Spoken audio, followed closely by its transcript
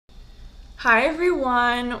Hi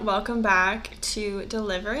everyone, welcome back to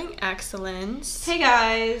Delivering Excellence. Hey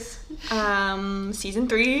guys. Season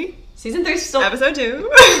 3. Season 3 still Episode 2.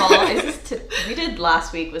 We did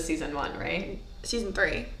last week was season 1, right? Season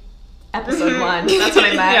 3. Episode 1. That's what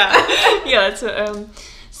I meant. Yeah, that's what,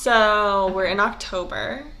 so we're in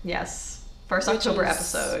October. Yes. First October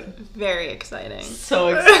episode. Very exciting. So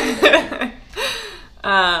exciting.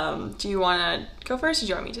 Do you want to go first or do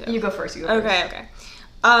you want me to? You go first. Okay.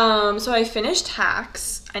 So I finished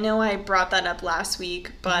Hacks. I know I brought that up last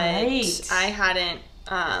week, but Right. I hadn't,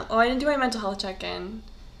 I didn't do my mental health check-in.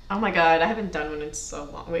 Oh my god, I haven't done one in so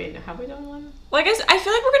long. Wait, have we done one? Well, I guess, I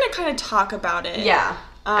feel like we're going to kind of talk about it. Yeah.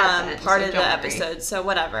 Part of the episode, so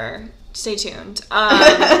whatever. Stay tuned.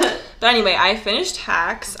 But anyway, I finished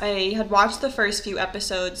Hacks. I had watched the first few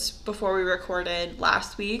episodes before we recorded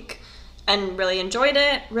last week and really enjoyed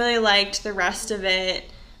it. Really liked the rest of it.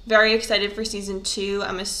 Very excited for season 2.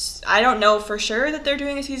 I don't know for sure that they're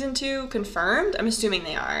doing a season 2 confirmed. I'm assuming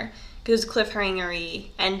they are because it's cliffhanger-y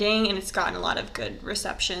ending and it's gotten a lot of good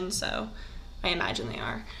reception, so I imagine they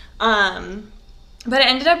are. But I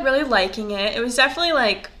ended up really liking it. It was definitely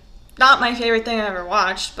like not my favorite thing I ever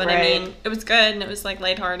watched, but Right. I mean, it was good and it was like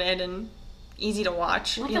lighthearted and easy to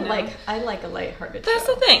watch. I like a lighthearted That's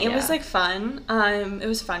show. the thing. It Yeah. was like fun. It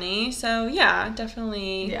was funny. So yeah,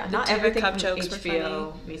 definitely. Yeah, the not David everything Cup from jokes were funny.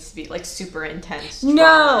 HBO needs to be like super intense. No,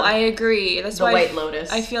 drama. I agree. That's The why White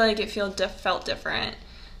Lotus. I feel like it felt different.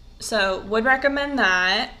 So would recommend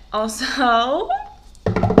that. Also,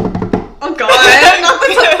 Oh god, not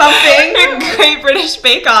the thumping. Great British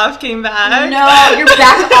Bake Off came back. No, you're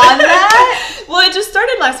back on that? Well, it just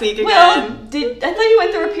started last week again. Well, I thought you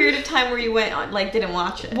went through a period of time where you went on, like, didn't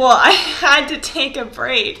watch it. Well, I had to take a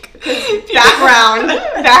break. Background.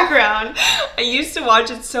 I used to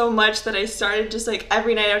watch it so much that I started just like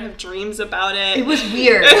every night I would have dreams about it. It was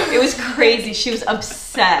weird. It was crazy. She was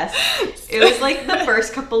obsessed. It was like the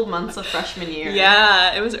first couple months of freshman year.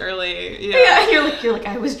 Yeah, it was early. Yeah, you're like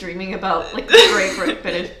I was dreaming about like the great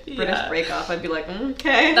British Break Off. I'd be like,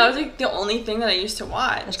 okay. That was like the only thing that I used to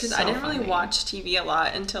watch because so I didn't really funny. watch TV a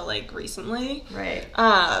lot until like recently. Right.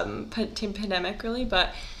 Pandemic really,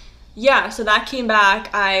 but yeah, so that came back.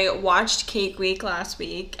 I watched Cake Week last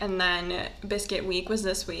week and then Biscuit Week was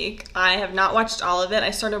this week. I have not watched all of it.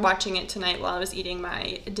 I started watching it tonight while I was eating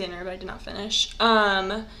my dinner, but I did not finish.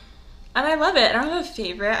 And I love it. I don't have a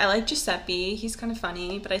favorite. I like Giuseppe. He's kind of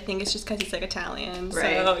funny, but I think it's just because he's like Italian,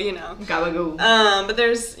 Right. so you know. Gabagoo. But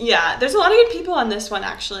there's a lot of good people on this one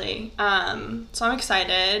actually. So I'm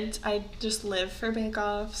excited. I just live for Bake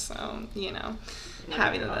Off, so you know,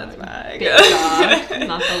 happy that that's back. Bake Off,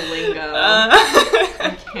 not the lingo.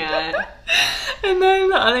 I can't. And then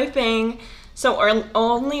the other thing, so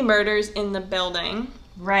Only Murders in the Building.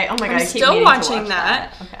 Right. Oh my god. I'm I keep still meaning to watching watch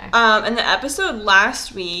that. Okay. And the episode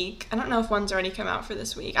last week, I don't know if one's already come out for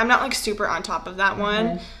this week. I'm not like super on top of that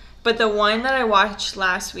one, but the one that I watched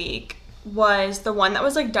last week was the one that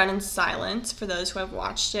was like done in silence for those who have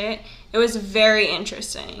watched it. It was very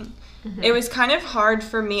interesting. It was kind of hard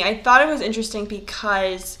for me. I thought it was interesting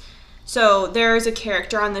because so there's a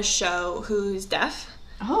character on the show who's deaf.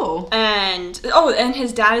 And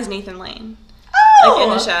his dad is Nathan Lane. Like in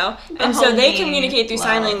the show. And so they communicate through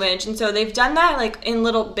sign language. And so they've done that like in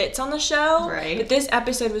little bits on the show. Right. But this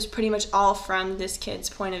episode was pretty much all from this kid's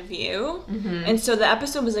point of view. And so the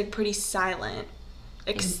episode was like pretty silent.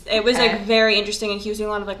 It was like very interesting, and he was doing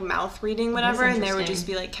a lot of like mouth reading, whatever, and there would just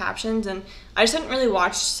be like captions. And I just hadn't really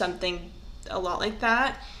watched something a lot like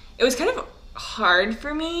that. It was kind of hard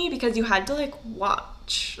for me because you had to like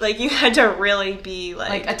watch. Like you had to really be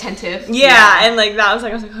like attentive. Yeah, and like that was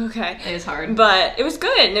like I was like, okay. It is hard. But it was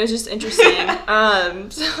good and it was just interesting.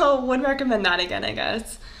 So would recommend that again, I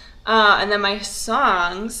guess. And then my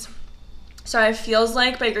songs. So I Feels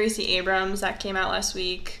Like by Gracie Abrams, that came out last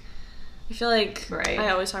week. I feel like I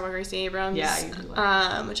always talk about Gracie Abrams. Yeah, you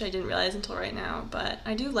do. Which I didn't realize until right now, but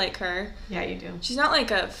I do like her. Yeah, you do. She's not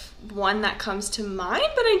like one that comes to mind,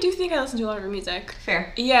 but I do think I listen to a lot of her music.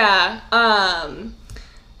 Fair. Yeah. And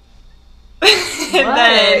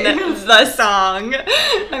then the song.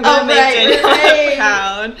 I'm gonna make Daniel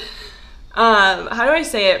proud. How do I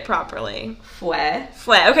say it properly? Fouet.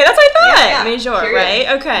 Okay, that's what I thought. Yeah. Major, Period. right?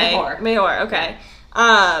 Okay. Major. Okay.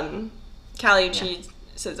 Kali Uchis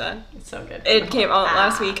SZA. It's so good. It came out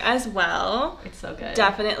last week as well. It's so good.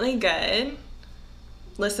 Definitely good.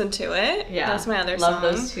 Listen to it. Yeah. That's my other song. Love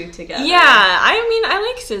those two together. Yeah, I mean, I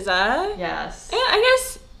like SZA. Yes. And I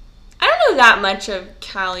guess I don't know that much of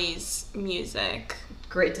Callie's music.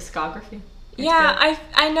 Great discography. It's Yeah, good.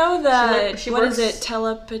 I know that. She What works- is it?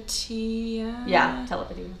 Telepathy. Yeah,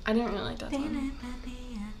 telepathy. I didn't really like that song.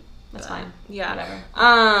 That's fine. Yeah. Whatever.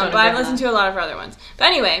 But I've listened to a lot of her other ones. But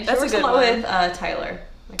anyway, that's a good one. with Tyler,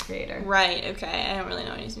 my creator. Right, okay. I don't really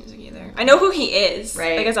know his music either. I know who he is,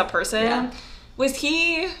 right, like as a person. Yeah. Was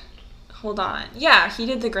he... Hold on. Yeah, he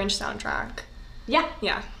did the Grinch soundtrack. Yeah.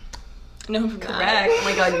 Yeah. I know him from Correct. that. Oh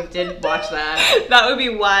my god, you did watch that. That would be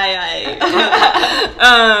why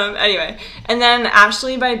I... Anyway. And then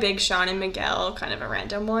Ashley by Big Sean and Miguel, kind of a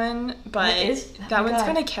random one. But that one's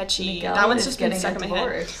kind of catchy. Miguel that one's just been stuck in my head.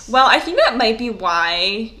 divorce. Well, I think that might be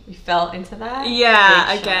why... You fell into that?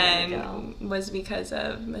 Yeah, Big Sean and again, was because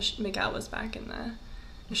of Miguel was back in the...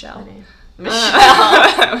 Michelle. Michelle.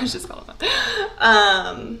 I was just calling that.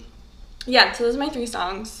 Yeah, so those are my 3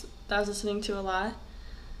 songs that I was listening to a lot.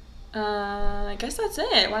 I guess that's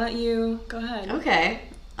it. Why don't you go ahead? Okay.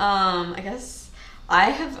 I guess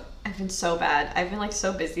I've been so bad. I've been like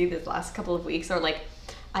so busy these last couple of weeks, or like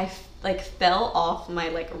I fell off my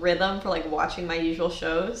like rhythm for like watching my usual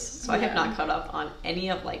shows. So I have not caught up on any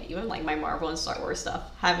of like even like my Marvel and Star Wars stuff.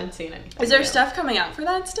 Haven't seen anything. Is there stuff coming out for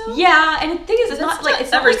that still? Yeah, and the thing is, it's not like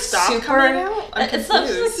it's not like super. Coming out?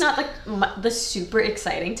 It's not like the super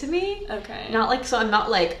exciting to me. Okay. Not like, so I'm not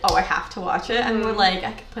like, oh, I have to watch it. I'm more like,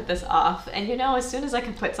 I can put this off, and you know, as soon as I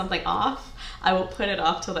can put something off, I will put it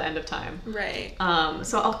off till the end of time. Right.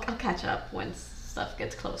 So I'll catch up when stuff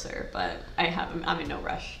gets closer, but I'm in no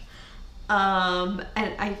rush. And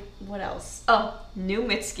what else? Oh, new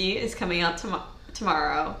Mitski is coming out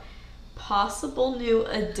tomorrow. Possible new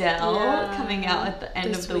Adele coming out at the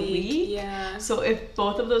end of the week. Yeah. So if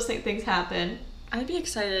both of those things happen, I'd be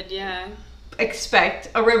excited. Yeah. Expect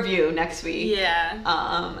a review next week.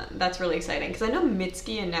 Yeah. That's really exciting because I know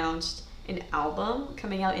Mitski announced an album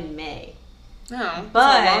coming out in May. Oh,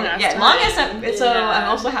 but long so I'm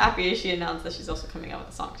also happy she announced that she's also coming out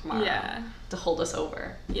with a song tomorrow. Yeah. To hold us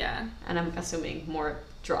over. Yeah. And I'm assuming more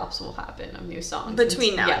drops will happen of new songs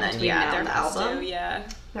between now and then. Between now and the album.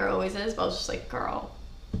 There always is, but I was just like, girl,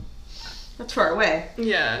 that's far away.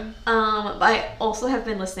 Yeah. But I also have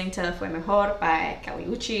been listening to Fue Mejor by Kali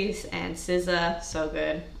Uchis and SZA. So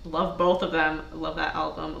good. Love both of them. Love that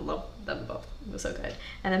album. Love them both. It was so good.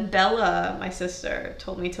 And then Bella, my sister,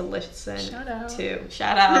 told me to listen Shout out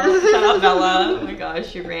Bella. Oh my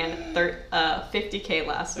gosh, she ran 50K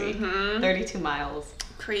last week. 32 miles.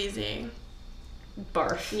 Crazy.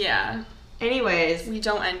 Barf. Yeah. Anyways, we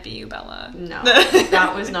don't envy you, Bella. No,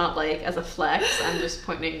 that was not like as a flex. I'm just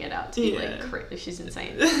pointing it out to be like she's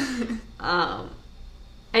insane.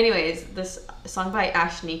 Anyways, this song by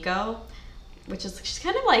Ash Nico, which is she's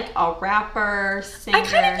kind of like a rapper, singer. I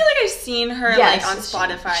kind of feel like I've seen her like on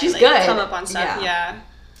Spotify. She's like, good. Come up on stuff. Yeah.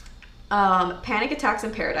 Panic Attacks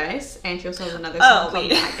in Paradise, and she also has another song called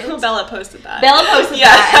Maggots. Bella posted that. And then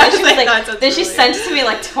she was like, then she sent it to me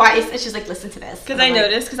like twice, and she's like, listen to this. Because I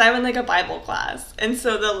noticed, because I'm in like a Bible class, and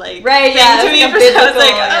so the like thing to me, I was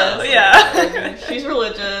like, oh yeah, she's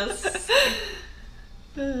religious.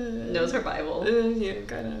 Knows her Bible. Yeah,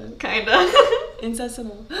 kind of.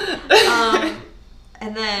 Incessant.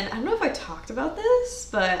 And then, I don't know if I talked about this,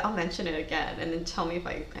 but I'll mention it again, and then tell me if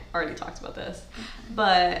I already talked about this.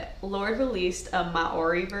 But Lorde released a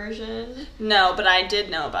Maori version. No, but I did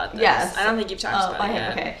know about this. Yes. I don't think you've talked about it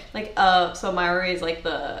yet. Okay. Like, so Maori is like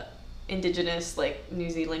the indigenous, like, New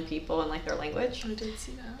Zealand people and like their language. I did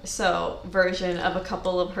see that. So, version of a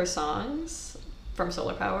couple of her songs from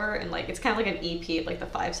Solar Power, and like it's kind of like an EP of like the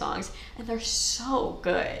 5 songs, and they're so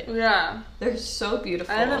good. Yeah. They're so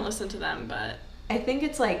beautiful. I haven't listened to them, but I think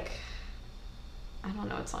it's like, I don't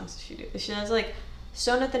know what songs she do. She does like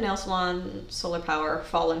Stone at the Nail Salon, Solar Power,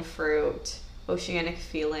 Fallen Fruit, Oceanic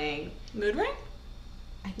Feeling. Mood Ring?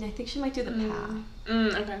 I think she might do The Path.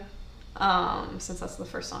 Okay. Since that's the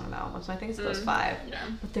first song of the album, so I think it's those 5. Yeah.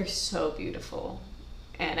 But they're so beautiful,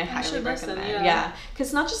 and I highly listen, recommend. Yeah, because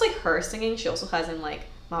it's not just like her singing; she also has in like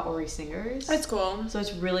Maori singers. That's cool. So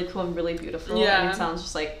it's really cool and really beautiful. Yeah. And it sounds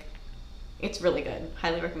just like, it's really good.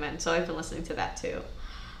 Highly recommend. So I've been listening to that too.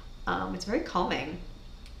 It's very calming.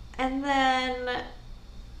 And then,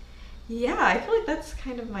 yeah, I feel like that's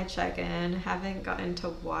kind of my check-in. Haven't gotten to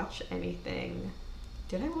watch anything.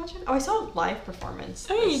 Did I watch it? Oh, I saw a live performance.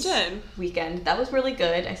 Oh, yeah, you did. Weekend. That was really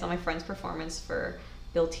good. I saw my friend's performance for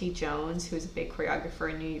Bill T. Jones, who's a big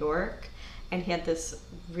choreographer in New York. And he had this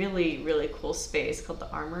really, really cool space called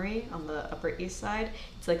the Armory on the Upper East Side.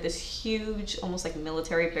 It's like this huge, almost like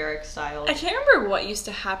military barrack style. I can't remember what used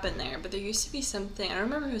to happen there, but there used to be something. I don't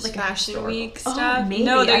remember if it was like Fashion Week stuff. Oh, maybe.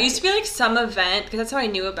 No, there used to be like some event, because that's how I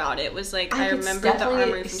knew about it. Was like, I remember the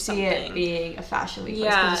Armory from something. I could see it being a Fashion Week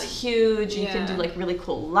place. Yeah. It was huge. You can do like really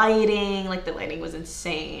cool lighting. Like the lighting was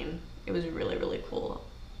insane. It was a really, really cool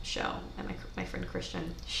show. And my friend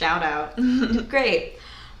Christian, shout out. Great.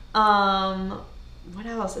 What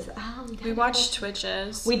else is we watched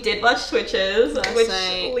Twitches. We did watch Twitches, which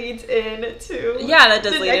night. leads into that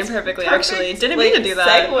does lead in perfectly. Actually, didn't mean to do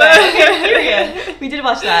that. Segue. We did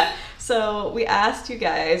watch that. So we asked you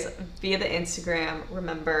guys via the Instagram.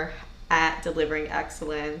 Remember at Delivering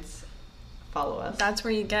Excellence. Follow us. That's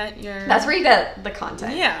where you get the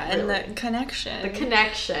content. Yeah, really. and the connection. The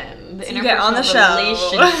connection. The so you get on the show.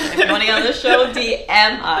 Relationship. If you want to get on the show,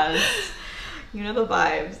 DM us. You know the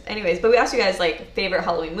vibes. Anyways, but we asked you guys like favorite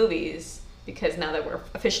Halloween movies because now that we're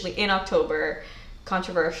officially in October,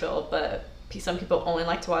 controversial, but some people only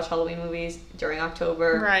like to watch Halloween movies during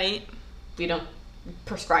October. Right. We don't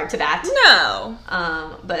prescribe to that. No.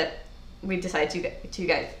 But we decided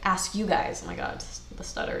to ask you guys. Oh my god, the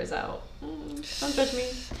stutter is out. Don't judge me.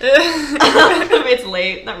 It's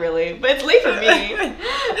late, not really, but it's late for me.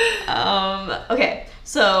 Okay,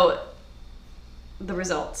 so the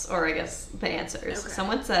results, or I guess the answers. Okay.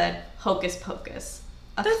 Someone said Hocus Pocus.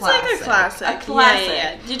 That's classic. Like a classic. A classic.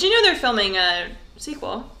 Yeah. Did you know they're filming a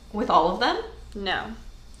sequel? With all of them? No.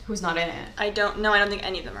 Who's not in it? I don't think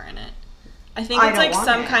any of them are in it. I think it's like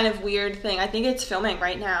some kind of weird thing. I think it's filming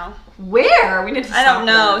right now. Where? We need to I don't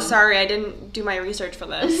know. them. Sorry, I didn't do my research for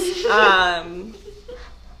this. But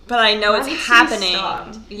I know it's happening.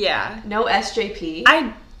 Yeah. No SJP?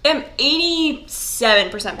 I am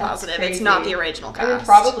 87% positive it's not the original cast. I mean,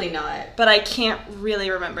 probably not. But I can't really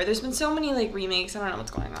remember. There's been so many like remakes. I don't know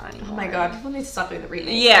what's going on anymore. Oh my god, people need to stop doing the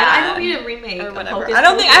remakes. Yeah. I don't need a remake or whatever. Hocus I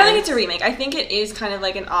don't Pocus. think it's a remake. I think it is kind of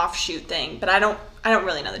like an offshoot thing, but I don't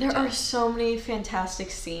really know the details. There are so many fantastic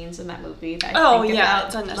scenes in that movie that I think think about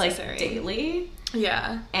it's unnecessary. like daily.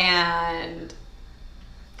 Yeah. And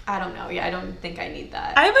I don't know. Yeah, I don't think I need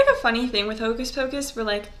that. I have like a funny thing with Hocus Pocus where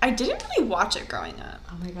like I didn't really watch it growing up.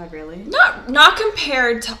 Oh my god, really? Not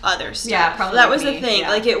compared to other stuff. Yeah, probably. That was the thing. Yeah.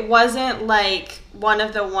 Like it wasn't like one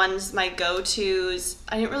of the ones my go-tos.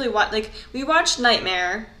 I didn't really watch we watched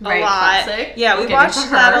Nightmare a lot. Classic. Yeah, we'll we watched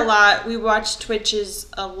that a lot. We watched Twitches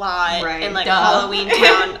a lot and like Halloween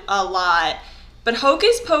Town a lot. But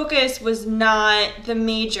Hocus Pocus was not the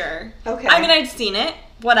major. Okay. I mean, I'd seen it.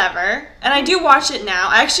 Whatever. And I do watch it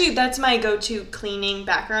now. Actually, that's my go-to cleaning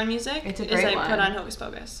background music. It's a great one. I put on Hocus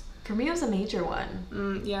Pocus. For me, it was a major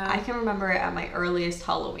one. Yeah. I can remember it at my earliest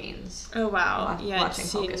Halloweens. Oh, wow. Yeah, watching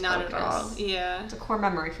Hocus not Pocus. at all. Yeah. It's a core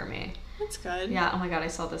memory for me. That's good. Yeah, oh my god, I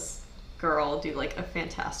saw this girl do like a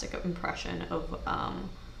fantastic impression of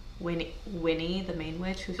Winnie, the main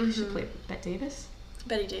witch, who she played Bette Davis?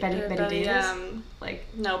 Betty Davis. Betty Davis?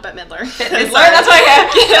 No, Bette Midler. Bette Midler? That's why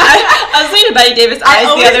I was thinking Betty Davis eyes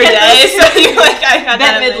the other day, so you're like, I had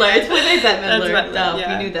Bette Midler. It's played by Bette Midler. That's No,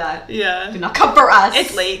 yeah. we knew that. Yeah. Do not come for us.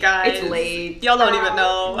 It's late, guys. It's late. Y'all don't even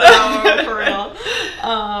know. No, for real.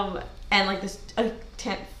 And like this,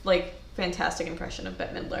 fantastic impression of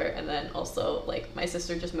Bette Midler, and then also like my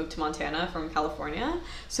sister just moved to Montana from California,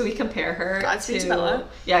 so we compare her Godspeed to Bella.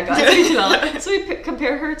 Yeah, Godspeed to Bella. So we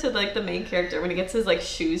compare her to like the main character when he gets his like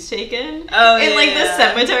shoes taken the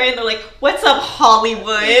cemetery, and they're like, "What's up,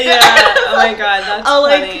 Hollywood?" Yeah. Oh my god, that's I'll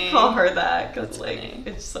funny. like call her that because That's like funny.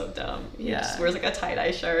 it's so dumb. He Yeah. just wears like a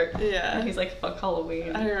tie-dye shirt. Yeah. And he's like, "Fuck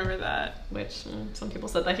Halloween," I remember that. which some people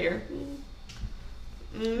said that here.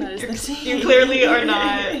 That is the You clearly are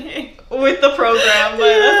not with the program,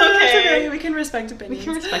 but that's okay. We can respect We opinions.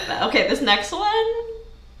 can respect that. Okay, this next one,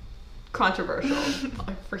 controversial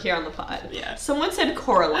for here on the pod. Yeah. Someone said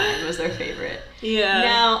Coraline was their favorite. Yeah.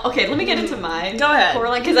 Now, okay, let me get into mine. Go ahead.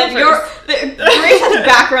 Coraline, because Go Grace has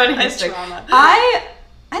background I have history. trauma. I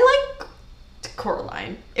like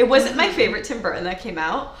Coraline. It wasn't my favorite Tim Burton that came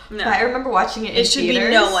out, No. but I remember watching it in It should theaters.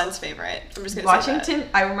 be no one's favorite. I'm just gonna say that.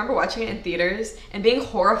 I remember watching it in theaters and being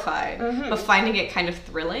horrified, but finding it kind of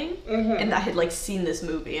thrilling. And I had like seen this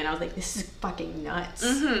movie, and I was like, "This is fucking nuts."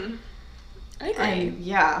 I agree.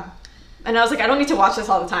 Yeah, and I was like, "I don't need to watch this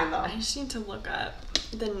all the time, though." I just need to look up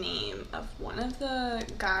the name of one of the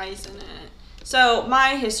guys in it. So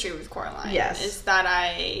my history with Coraline is that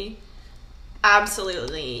I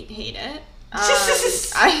absolutely hate it.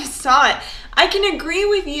 I saw it. I can agree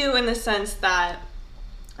with you in the sense that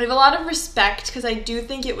I have a lot of respect because I do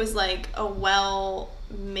think it was like a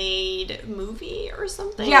well-made movie or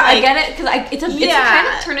something. Yeah, like, I get it because it's kind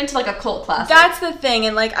of turned into like a cult classic. That's the thing,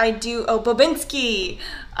 and like I do. Oh, Bobinski.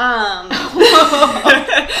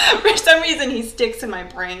 For some reason, he sticks in my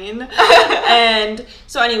brain. And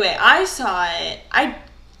so anyway, I saw it.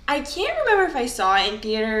 I can't remember if I saw it in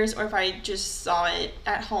theaters or if I just saw it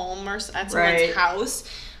at home or at someone's house.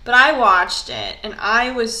 But I watched it, and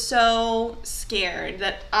I was so scared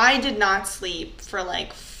that I did not sleep for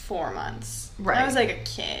like 4 months. Right. I was like a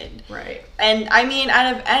kid. Right. And I mean,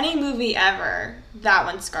 out of any movie ever, that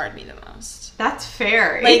one scarred me the most. That's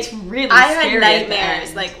fair. Like, it's really I had scary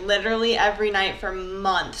nightmares, like, literally every night for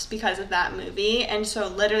months because of that movie. And so,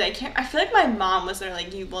 literally, I feel like my mom was there,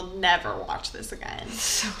 like, you will never watch this again.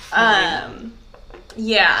 So funny.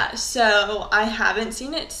 Yeah, so I haven't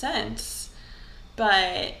seen it since.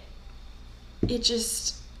 But it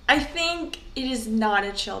just... I think it is not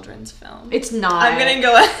a children's film. It's not. I'm going to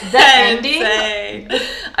go ahead the ending, and say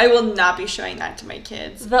I will not be showing that to my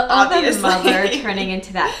kids. The other mother turning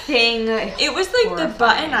into that thing. It was like horrifying. The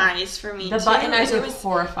button eyes for me. The too. Button Eyes were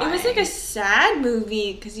horrifying. It was like a sad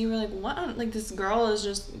movie because you were like, what? Like this girl is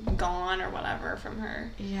just gone or whatever from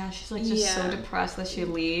her. Yeah, she's like just so depressed that she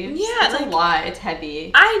leaves. Yeah, it's like, a lot. It's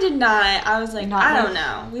heavy. I did not. I was like, I don't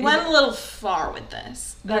know. We went a little far with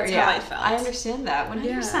this. That's how I felt. I understand that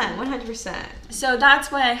 100%. 100%. So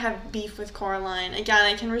that's why I have beef with Coraline. Again,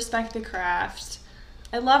 I can respect the craft.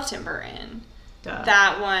 I love Tim Burton. Duh.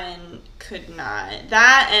 That one could not.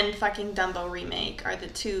 That and fucking Dumbo remake are the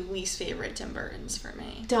two least favorite Tim Burtons for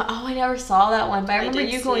me. Duh. Oh, I never saw that one, but I remember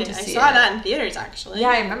you going to see it. I saw that in theaters, actually. Yeah,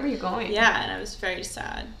 I remember you going. Yeah, and I was very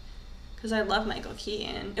sad. Because I love Michael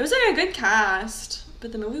Keaton. It was like a good cast,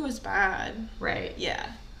 but the movie was bad. Right.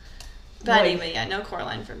 Yeah. But anyway, yeah, no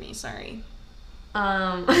Coraline for me, sorry.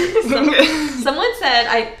 Someone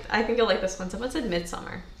said, I think you'll like this one. Someone said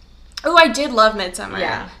Midsommar. Oh, I did love Midsommar.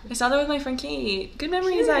 Yeah. I saw that with my friend Kate. Good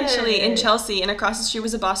memories, actually, in Chelsea, and across the street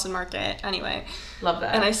was a Boston Market. Anyway. Love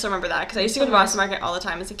that. And I still remember that, because I used to go to Boston Market all the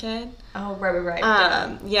time as a kid. Oh,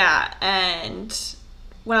 right. Yeah, and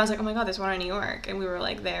when I was like, oh my god, there's one in New York, and we were,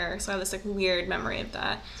 like, there, so I have this, like, weird memory of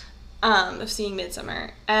that, of seeing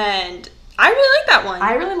Midsommar, and I really like that one.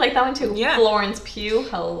 I really like that one, too. Yeah. Florence Pugh,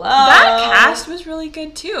 hello. That cast was really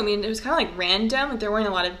good, too. I mean, it was kind of, like, random, like, there weren't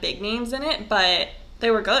a lot of big names in it, but... they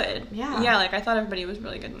were good. Yeah. Yeah, like, I thought everybody was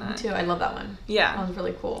really good in that. Me too. I love that one. Yeah. That one's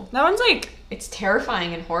really cool. That one's, like... it's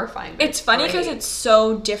terrifying and horrifying, but it's funny because it's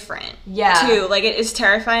so different. Yeah. Too. Like, it is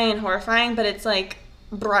terrifying and horrifying, but it's, like,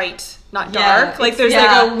 bright, not dark. Like, there's,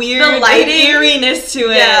 like, a weird eeriness to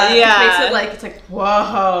it. Yeah. Yeah. It makes it, like, it's like,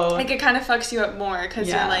 whoa. Like, it kind of fucks you up more because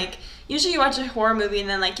you're, like... usually you watch a horror movie and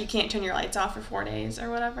then, like, you can't turn your lights off for 4 days or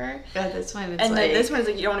whatever. Yeah, this one, it's and like... then this one's,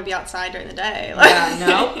 like, you don't want to be outside during the day. Like, yeah,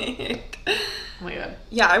 no. Oh my god.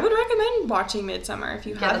 Yeah, I would recommend watching Midsommar if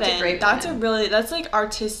you haven't. That's a great That's one. that's like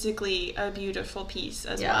artistically a beautiful piece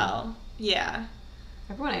as well. Yeah.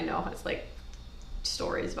 Everyone I know has like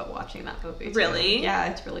stories about watching that movie. Too. Really? Yeah,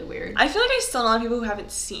 it's really weird. I feel like I still know a lot of people who haven't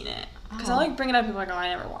seen it. Because I'll like bring it up, people are like, oh, I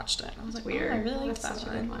never watched it. I was like, weird. Oh, I really liked That's that such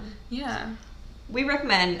a good one. Yeah. We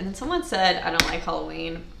recommend, and then someone said, I don't like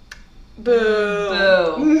Halloween. Boo.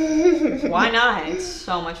 Boo. Why not? It's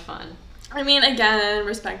so much fun. I mean, again,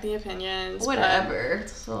 respect the opinions. Whatever.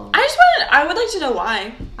 So. I would like to know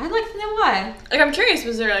why. I'd like to know why. Like, I'm curious,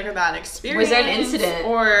 was there like a bad experience? Was there an incident?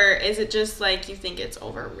 Or is it just like you think it's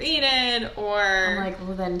overrated? Or. I'm like,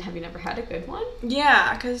 well then, have you never had a good one?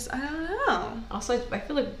 Yeah, because I don't know. Also, I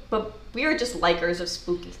feel like, but we are just likers of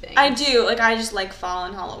spooky things. I do. Like, I just like fall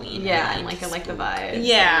and Halloween. Yeah, and like the vibes.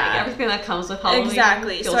 Yeah. And, like, everything that comes with Halloween.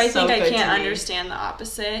 Exactly. So I think I can't me. understand the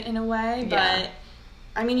opposite in a way, but Yeah.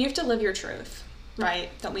 I mean, you have to live your truth, right?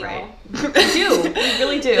 Don't we all? We do. We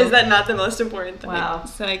really do. Is that not the most important thing? Wow.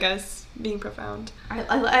 So I guess being profound.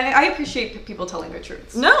 I appreciate people telling their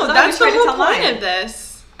truths. No, that's the whole point of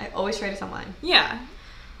this. I always try to tell mine. Yeah.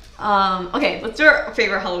 Okay, let's do our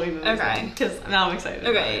favorite Halloween movies. Okay. Because now I'm excited.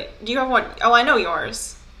 Okay. Do you have one? Oh, I know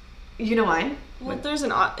yours. You know mine? Well, there's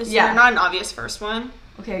is there not an obvious first one?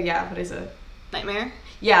 Okay, yeah. What is it? Nightmare?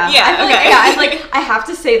 Yeah. Yeah, I have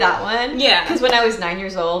to say that one. Yeah. Because when I was 9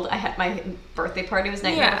 years old, I had my birthday party was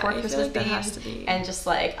Nightmare Before Christmas like that has to be. And just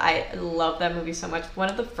like, I love that movie so much.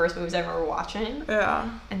 One of the first movies I remember watching. Yeah.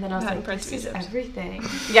 And then I was like, Prince this of is Egypt. everything.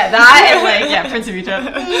 Yeah, that and like, yeah, Prince of Egypt.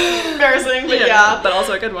 Embarrassing, but yeah. But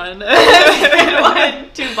also a good one. Good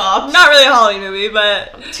one. 2 bops. Not really a Halloween movie,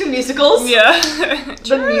 but 2 musicals. Yeah.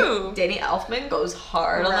 True. Danny Elfman goes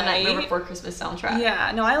hard on the Nightmare Before Christmas soundtrack.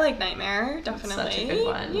 Yeah, no, I like Nightmare, definitely. Such a good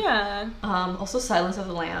one. Yeah. Also Silence of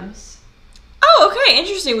the Lambs. Oh, okay,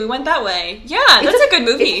 interesting. We went that way. Yeah, that's a good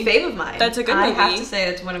movie. It's a fave of mine. That's a good movie. I have to say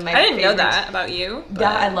it's one of my I didn't favorites. know that about you.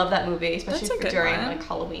 Yeah, I love that movie, especially That's a good during one. like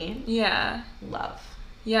Halloween. Yeah. Love.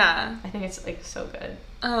 Yeah. I think it's like so good.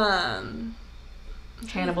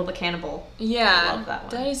 Hannibal the Cannibal. Yeah. I love that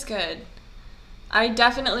one. That is good. I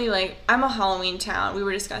definitely I'm a Halloween town. We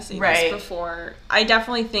were discussing Right. this before. I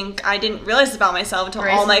definitely think I didn't realize this about myself until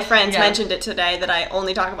all my friends mentioned it today, that I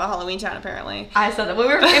only talk about Halloween town, apparently. I said that when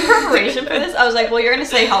we were in preparation for this. I was like, well, you're going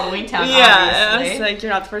to say Halloween town, Yeah, obviously. it's like,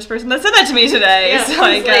 you're not the first person that said that to me today, Yeah, so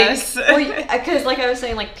I guess. Because like I was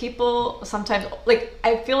saying, like people sometimes, like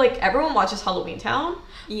I feel like everyone watches Halloween Town,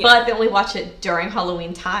 Yeah. but they only watch it during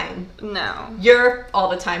Halloween time. No. You're all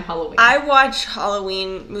the time Halloween. I watch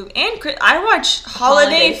Halloween movie and I watch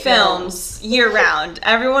holiday films year round.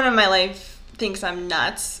 Everyone in my life thinks I'm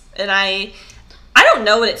nuts, and I don't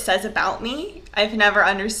know what it says about me. I've never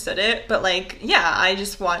understood it, but I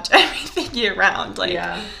just watch everything year round.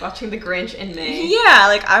 Watching The Grinch in May.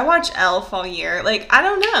 Yeah, I watch Elf all year. I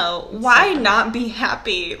don't know. Why not be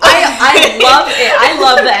happy? I love it. I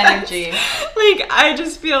love the energy. I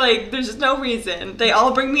just feel like there's just no reason. They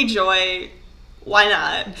all bring me joy. Why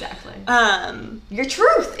not? Exactly. Your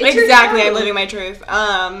truth. It's exactly. Your I'm truth. living my truth.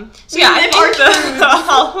 So yeah, I think the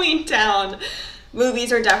Halloween Town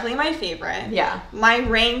movies are definitely my favorite. Yeah. My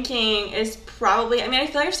ranking is probably, I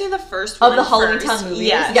feel like I've seen the first one of the Halloween first. Town movies.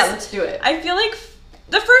 Yes. Yeah, let's do it. I feel like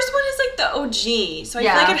the first one is the OG, so I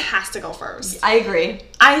feel like it has to go first. I agree.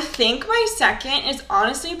 I think my second is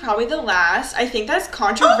honestly probably the last. I think that's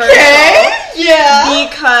controversial. Okay. Yeah.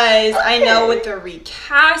 Because I know with the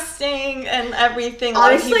recasting and everything.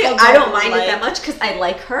 Honestly, I don't mind it that much because I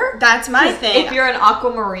like her. That's my thing. If you're an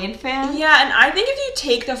Aquamarine fan. Yeah, and I think if you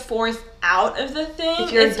take the fourth out of the thing,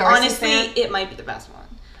 if you're a Darcy honestly, fan, it might be the best one.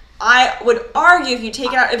 I would argue if you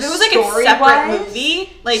take it out, if it was a separate movie,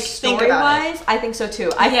 think about it. I think so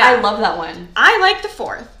too. I love that one. I like the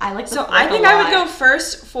fourth. I like the fourth. So I think I would go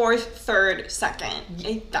first, fourth, third,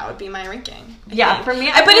 second. That would be my ranking. I think. For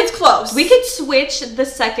me, but it's close. We could switch the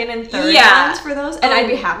second and third ones for those, and I'd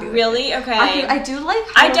be happy with really? it. Okay. I do like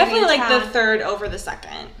Halloween I definitely like Town. the third over the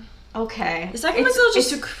second. Okay. The second one's a little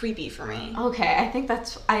just too creepy for me. Okay, I think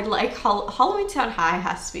I like Halloween Town High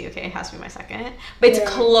has to be okay. It has to be my second, but it's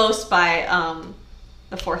close by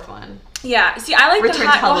the fourth one. Yeah. See, I like Return the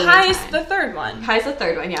high. Well, high is Time. the third one. High is the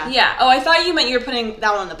third one. Yeah. Yeah. Oh, I thought you meant you were putting that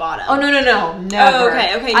one on the bottom. Oh no, never. Oh,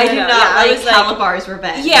 okay. I do not like Calabar's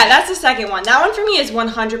Revenge. Yeah, that's the second one. That one for me is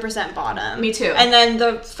 100% bottom. Me too. And then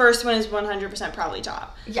the first one is 100% probably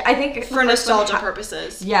top. Yeah, I think for nostalgia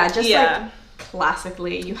purposes. Yeah, just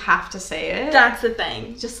classically, you have to say it. That's the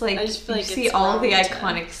thing. Just I just feel you see all the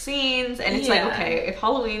iconic scenes, and it's okay, if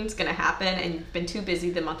Halloween's gonna happen and you've been too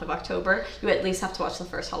busy the month of October, you at least have to watch the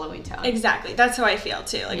first Halloween Town. Exactly. That's how I feel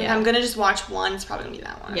too. If I'm gonna just watch one, it's probably gonna be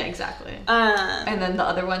that one. Yeah, exactly. And then the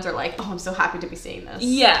other ones are I'm so happy to be seeing this.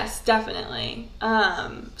 Yes, definitely.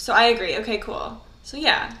 So I agree. Okay, cool. So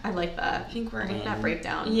yeah, I like that. I think we're in that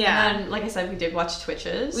breakdown. Yeah, and then like I said, we did watch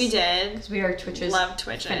Twitches. We did because we are Twitches. Love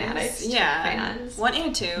Twitches. Fanatics. Yeah, fans. 1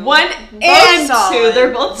 and 2. 1 and 2.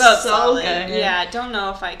 They're both so solid. good. Yeah, don't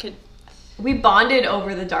know if I could. We bonded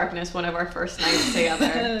over The Darkness one of our first nights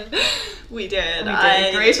together. We did.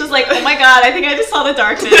 Grace was like, "Oh my god, I think I just saw The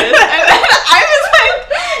Darkness," and I was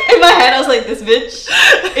like, in my head, I was like, "This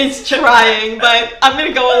bitch is trying, but I'm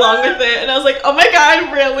gonna go along with it." And I was like, "Oh my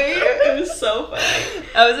god, really?" It was so funny.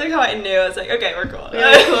 I was like, how I knew. I was like, "Okay, we're cool."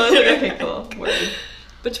 Okay, cool.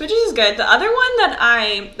 But Twitches is good. The other one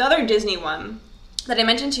the other Disney one that I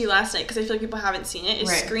mentioned to you last night, because I feel like people haven't seen it, is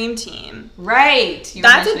Scream Team. Right.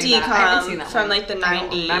 That's a decom from the 90s. I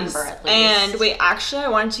don't remember, at least. And wait, actually, I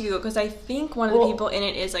wanted to Google because I think one of the people in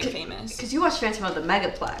it is famous. Because you watched Phantom of the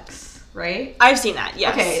Megaplex, right? I've seen that.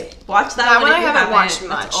 Yes. Okay, watch that one. I haven't watched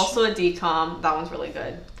much. It's also a decom. That one's really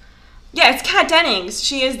good. Yeah, it's Kat Dennings.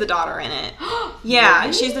 She is the daughter in it. Yeah,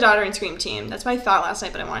 really? She's the daughter in Scream Team. That's what I thought last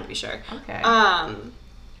night, but I wanted to be sure. Okay.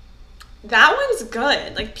 That one's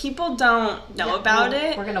good. People don't know about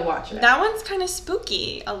it. We're gonna watch it. That one's kind of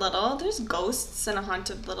spooky a little. There's ghosts and a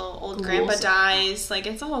haunted little old grandpa dies.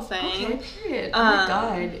 It's a whole thing. Okay, period. Oh my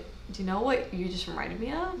god. Do you know what you just reminded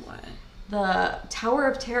me of? What? The Tower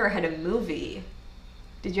of Terror had a movie.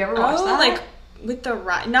 Did you ever watch that? With the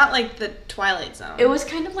ride, not the Twilight Zone. It was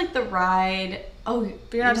kind of like the ride. Oh,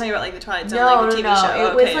 but you're not talking about the Twilight Zone, no, the TV no. show.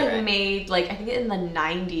 It was made I think in the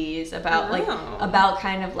 90s about about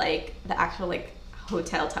kind of the actual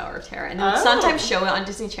Hotel Tower of Terror, and they would sometimes show it on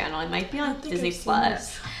Disney Channel. It might be on Disney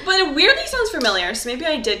Plus. But it weirdly sounds familiar, so maybe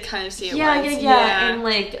I did kind of see it. Yeah, once. yeah.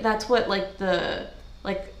 And that's what the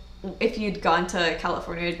if you'd gone to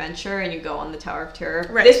California Adventure and you go on the Tower of Terror,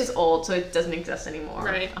 this was old, so it doesn't exist anymore.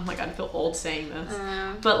 Right. Oh my god, I feel old saying this.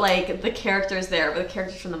 But the characters there, but the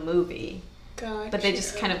characters from the movie. Gotcha. But they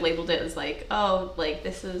just kind of labeled it as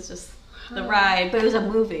this is just the ride, but it was a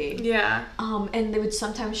movie. Yeah. And they would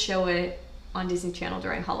sometimes show it on Disney Channel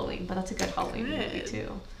during Halloween, but that's a good Halloween movie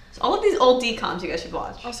too. So all of these old DComs you guys should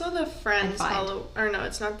watch. Also, the Friends find.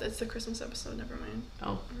 it's not. It's the Christmas episode. Never mind.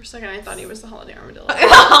 Oh. For a second, I thought he was the Holiday Armadillo.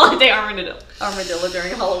 Holiday armadillo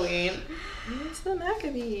during Halloween. It's the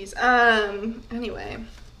Maccabees. Anyway.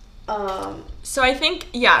 So I think,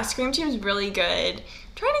 Scream Team's really good.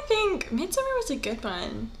 I'm trying to think. Midsommar was a good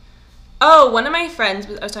one. Oh, one of my friends,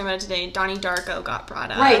 I was talking about it today, Donnie Darko got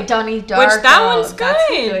brought up. Right, Donnie Darko. Which, that one's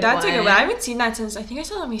good. That's a good one. I haven't seen that since, I think I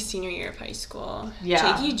saw that my senior year of high school.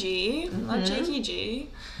 Yeah. Jakey G. Love Jakey G.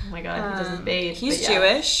 Oh my god, he doesn't beige. He's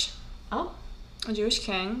Jewish. Oh. A Jewish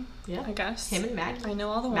king, yeah, I guess. Him and Maggie. I know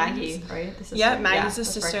all the ones. Maggie, right? The sister. Yeah, Maggie's the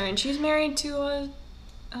sister, right. and she's married to a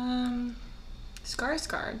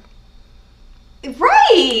Skarsgård.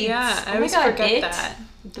 Right! Yeah, I oh always my god, forget that.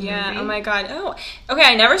 The Yeah, movie? Oh my god. Oh, okay,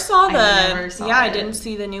 I never saw the... I it. didn't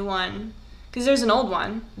see the new one. Because there's an old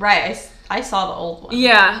one. Right, I saw the old one.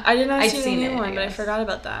 Yeah, I did not I'd see the seen new it, one, but I guess. forgot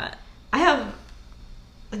about that. I have...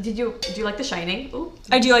 Do you like The Shining? Ooh.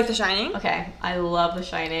 I do like The Shining. Okay, I love The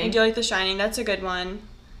Shining. I do like The Shining. That's a good one.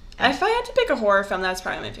 If I had to pick a horror film, that's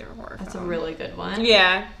probably my favorite horror film. That's a really good one.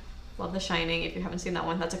 Yeah. Love The Shining. If you haven't seen that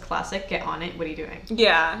one, that's a classic. Get on it. What are you doing?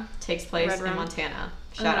 Yeah. Takes place in Montana.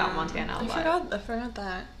 Shout out Montana. I forgot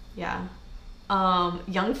that. Yeah.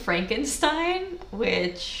 Young Frankenstein,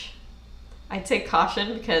 which I'd say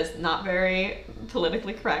caution because not very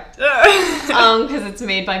politically correct. Because it's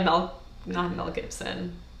made by not Mel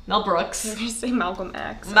Gibson. Mel Brooks. You're gonna say Malcolm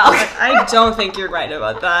X. Malcolm. I don't think you're right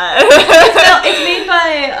about that. It's made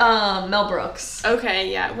by Mel Brooks.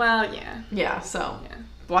 Okay, yeah. Well, yeah. Yeah, so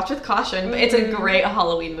watch with caution. But it's a great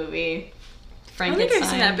Halloween movie. I don't think I've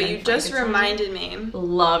seen that, but you just reminded me.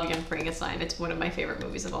 Love Young Frankenstein. It's one of my favorite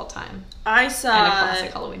movies of all time. I saw... And a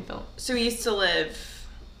classic Halloween film. So we used to live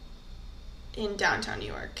in downtown New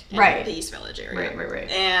York. In the East Village area. Right.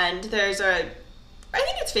 And there's I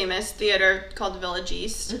think it's famous theater called the Village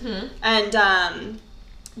East. Mm-hmm. And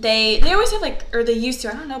they always have or they used to,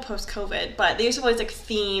 I don't know post-COVID, but they used to have always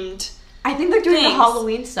themed I think they're doing things. the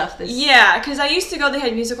Halloween stuff this year. Yeah, because I used to go, they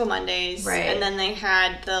had Musical Mondays. Right. And then they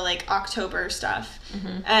had the October stuff.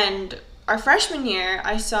 Mm-hmm. And our freshman year,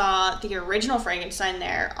 I saw the original Frankenstein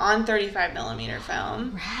there on 35mm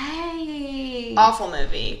film. Right. Awful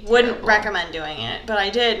movie. Wouldn't recommend doing it, but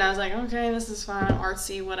I did, and I was like, okay, this is fun,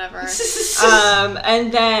 artsy, whatever.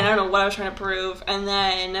 And then, I don't know what I was trying to prove, and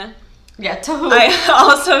then... Yeah, totally. I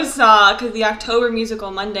also saw, because the October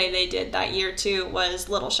Musical Monday they did that year too was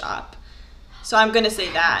Little Shop. So I'm going to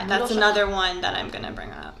say that. That's another one that I'm going to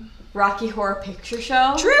bring up. Rocky Horror Picture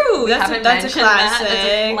Show. True. That's a classic. That's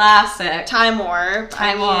a classic. Time Warp.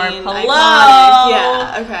 Hello. Iconic.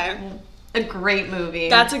 Yeah, okay. A great movie.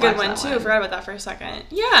 That's a good one too. I forgot about that for a second.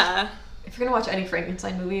 Yeah. If you're going to watch any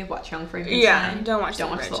Frankenstein movie, watch Young Frankenstein. Yeah, don't watch the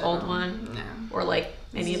old one. No. Or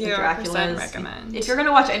any of the Draculas. Recommend. If you're going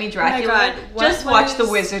to watch any Dracula, just watch the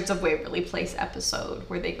was... Wizards of Waverly Place episode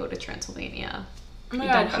where they go to Transylvania. Oh my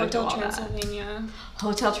god, Hotel Transylvania.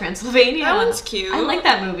 Hotel Transylvania. That one's cute. I like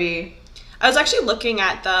that movie. I was actually looking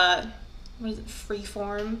at the,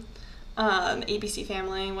 Freeform, ABC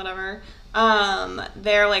Family, whatever.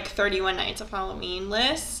 Their 31 Nights of Halloween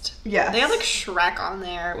list. Yeah. They had Shrek on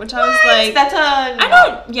there, which I was like,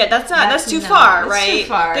 that's that's too far, right? Too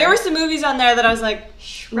far. There were some movies on there that I was like,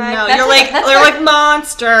 Shrek. no, you're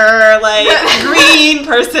monster, green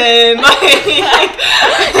person, an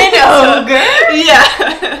ogre. Yeah.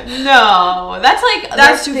 No,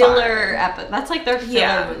 that's too filler. far. That's their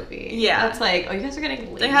filler movie. Yeah. That's you guys are getting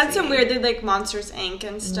lazy. They had some weird, Monsters Inc.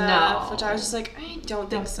 and stuff, No. which I was just like, I don't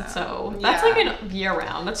think so. So Yeah. that's an year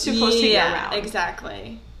round. That's too close to year round.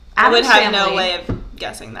 Exactly. Addams I would have Family. no way of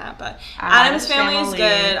guessing that, but Addams Family is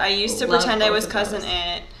good. I used to pretend I was Cousin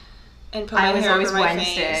It and put my hair over my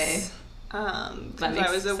face. Because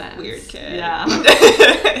I was a weird kid. Yeah.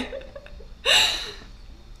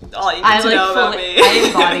 All you need to know about me. I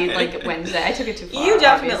embodied Wednesday. I took it too far. You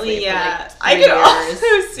definitely, I could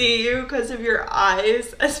also see you because of your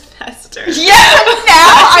eyes as Fester. Yeah, now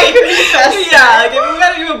I could be Fester. Yeah, if we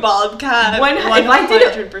gotta do a bald cap,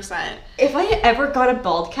 100%. If I ever got a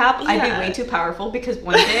bald cap, I'd be way too powerful because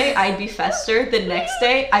one day I'd be Fester, the next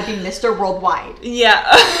day I'd be Mr. Worldwide. Yeah.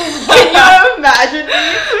 Can you imagine me?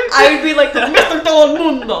 I would be Mr. Todo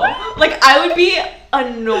Mundo. I would be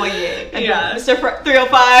annoying. Yeah. Mr.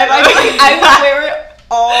 305. I would wear it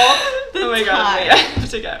all the time. Oh my god, I have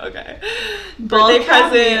to go. Okay. Bald Birthday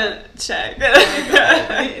cap, present, check. Oh my god,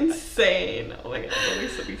 that'd be insane. Oh my god, that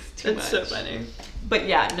would be too much. It's so funny. But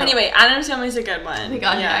yeah, no. Anyway, Addams Family's a good one. Oh my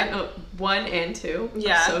god, yeah. 1 and 2.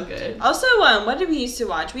 Yeah. So good. Also, what did we used to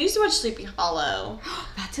watch? We used to watch Sleepy Hollow.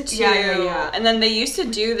 That's a too. Yeah. And then they used to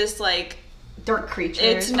do this dark creatures.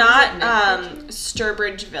 It's not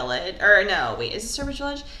Sturbridge Village, or no, wait, is it Sturbridge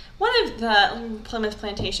Village? One of the Plymouth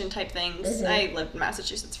Plantation type things. Mm-hmm. I lived in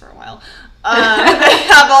Massachusetts for a while. They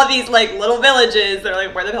have all these like little villages that are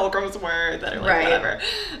like where the Pilgrims were, that are like whatever.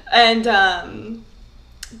 And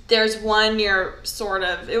there's one near sort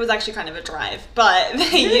of, it was actually kind of a drive, but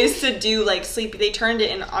they used to do like they turned it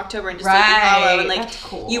in October into Sleepy Hollow, and like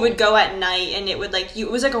cool. You would go at night and it would like it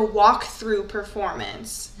was like a walk-through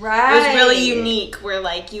performance. Right. It was really unique where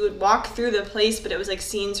like you would walk through the place, but it was like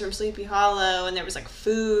scenes from Sleepy Hollow, and there was like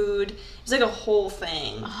food. It was like a whole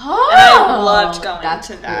thing. Oh, and I loved going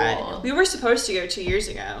to that. Cool. We were supposed to go 2 years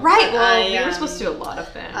ago. Right. Well, we were supposed to do a lot of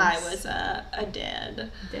things. I was a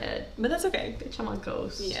dad. But that's okay. Bitch, I'm a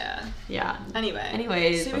ghost. Yeah. Yeah.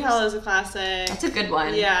 Anyways. Sleepy Hollow is a classic. That's a good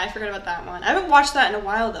one. Yeah, I forgot about that one. I haven't watched that in a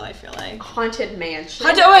while, though, I feel like. Haunted Mansion.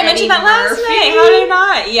 I mentioned that last night. How did I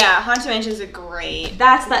not? Yeah, Haunted Mansion is a great.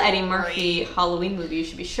 That's the Eddie Murphy Halloween movie you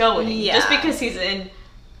should be showing. Yeah. Just because he's in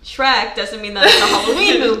Shrek doesn't mean that it's a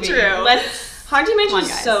Halloween movie. True. Haunted Mansion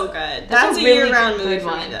is so good. That's a really year-round movie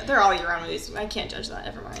for me. They're all year-round movies. I can't judge that.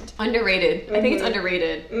 Never mind. Underrated. Mm-hmm. I think it's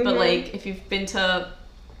underrated. Mm-hmm. But like, if you've been to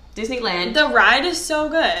Disneyland, the ride is so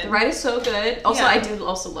good. Also, I do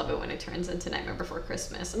also love it when it turns into Nightmare Before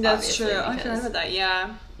Christmas. That's true. I forgot about that.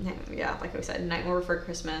 Yeah. Yeah, like we said, Nightmare Before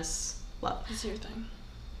Christmas. Love. What's your thing?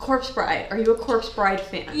 Corpse Bride. Are you a Corpse Bride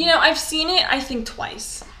fan? You know, I've seen it, I think,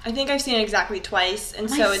 twice. I think I've seen it exactly twice, and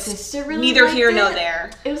so it's really neither here nor there.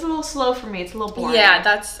 It was a little slow for me. It's a little boring. Yeah,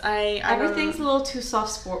 everything's a little too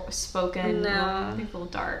soft spoken. No, I think a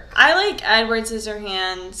little dark. I like Edward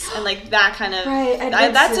Scissorhands and like that kind of. Right,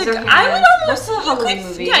 that's Scissorhands. I would almost. That's a Halloween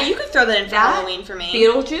movie. Yeah, you could throw that in for Halloween for me.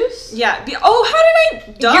 Beetlejuice. Yeah. How did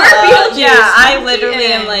I? Duh. You're Beetlejuice. Yeah, I literally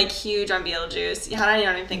am like huge on Beetlejuice. How did I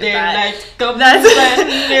not even think of that?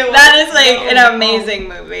 That is like an amazing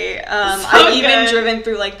movie. I've even driven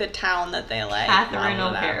through like the town that they like. Catherine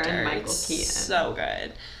O'Hara and Michael Keaton. So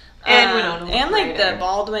good. And Winona and like the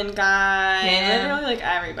Baldwin guy. Literally like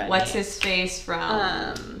everybody. What's his face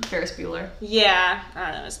from Ferris Bueller? Yeah.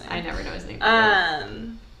 I don't know his name. I never know his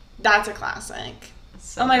name. That's a classic.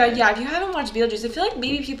 So my god, yeah, if you haven't watched Beetlejuice, I feel like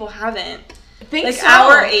maybe people haven't. I think like so.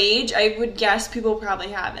 Our age, I would guess people probably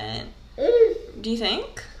haven't. Do you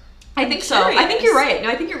think? I think so. I think you're right. No,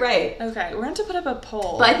 I think you're right. Okay, we're going to put up a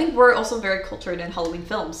poll. But I think we're also very cultured in Halloween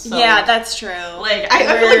films. So yeah, that's true. Like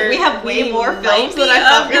I feel like we have way more films than I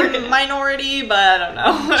thought we were gonna. Minority, but I don't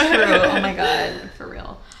know. True. Oh my god, for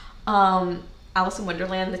real. Alice in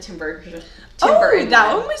Wonderland, the Tim Burton.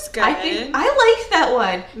 That one was good. I think I liked that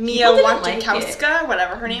one. Mia Wasikowska,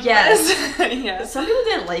 whatever her name was. Yeah. Some people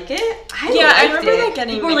didn't like it. I remember that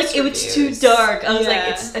getting. People were like, it was too dark. I was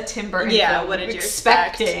like, it's a Tim Burton film. What did you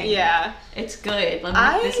expect? Yeah. It's good.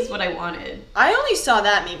 This is what I wanted. I only saw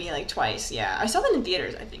that maybe like twice. Yeah, I saw that in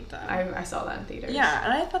theaters. I think though. I saw that in theaters. Yeah,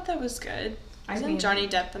 and I thought that was good. Wasn't Johnny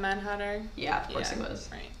Depp the Mad Hatter? Yeah, of course he was.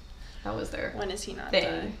 Right. That was their. When is he not?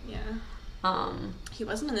 Yeah. He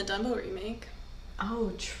wasn't in the Dumbo remake.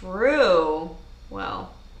 Oh, true.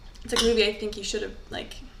 Well, it's like a movie I think you should have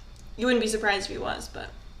like. You wouldn't be surprised if he was, but.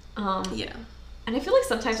 Yeah. And I feel like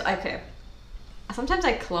sometimes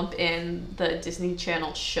I clump in the Disney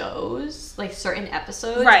Channel shows, like certain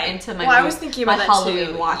episodes, into my I was thinking about my that Halloween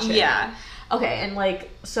too. watching. Yeah. Okay, and like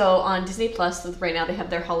so on Disney Plus right now they have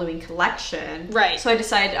their Halloween collection. Right. So I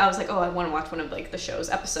decided I was like, I want to watch one of like the show's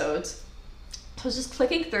episodes. So I was just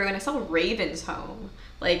clicking through and I saw Raven's Home,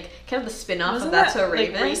 like kind of the spin-off of That's So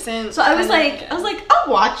Raven. Like recent, so I was like,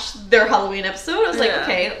 I'll watch their Halloween episode. I was like,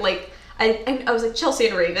 okay, like I was like Chelsea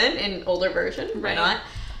and Raven in older version. Why not?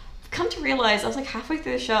 Come to realize, I was like halfway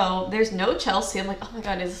through the show, there's no Chelsea. I'm like, oh my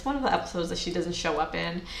god, is this one of the episodes that she doesn't show up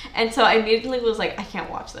in? And so I immediately was like, I can't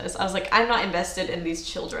watch this. I was like, I'm not invested in these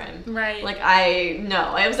children. Right. Like, I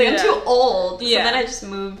was like, I'm too old. Yeah. So then I just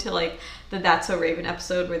moved to like the That's So Raven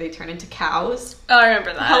episode where they turn into cows. Oh, I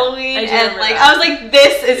remember that. Halloween. And like, I was like,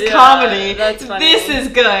 this is comedy. That's funny. This is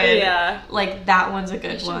good. Yeah. Like, that one's a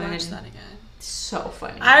good one. Watch that again. So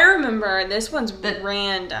funny. I remember this one's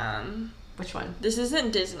random. Which one? This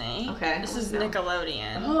isn't Disney. Okay. This is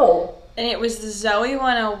Nickelodeon. Oh. And it was the Zoe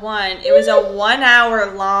 101. It was a 1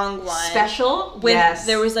 hour long one. Special? With,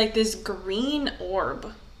 there was like this green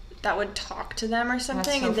orb that would talk to them or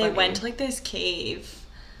something. And they went to like this cave.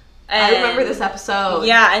 And I remember this episode.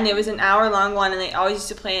 Yeah, and it was an hour long one and they always used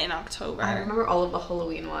to play it in October. I remember all of the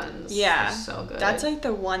Halloween ones. Yeah. So good. That's like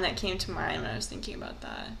the one that came to mind when I was thinking about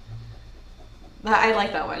that. I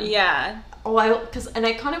like that one. Yeah. Because an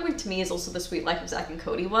iconic one to me is also the Sweet Life of Zack and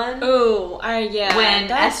Cody one. Oh, yeah. When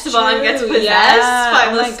Esteban gets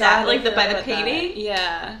possessed by the painting.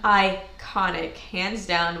 Yeah. Iconic. iconic, hands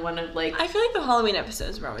down. One of like I feel like the Halloween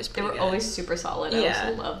episodes were always pretty they were good. always super solid. Yeah. I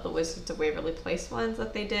also love the Wizards of Waverly Place ones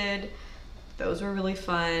that they did. Those were really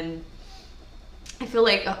fun. I feel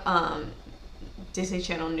like Disney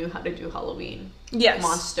Channel knew how to do Halloween. Yes.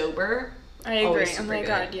 Monstober. I agree. Always Oh super my good.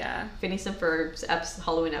 god, yeah. Phineas and Ferb's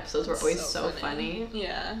Halloween episodes were always so funny.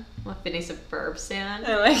 Yeah. I'm a Phineas and Ferb stan.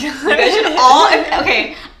 Oh my god. You guys should all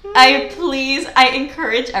okay. I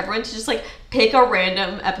encourage everyone to just like pick a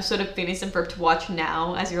random episode of Phineas and Ferb to watch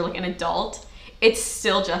now as you're like an adult. It's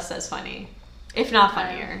still just as funny, if not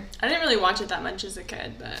funnier. I didn't really watch it that much as a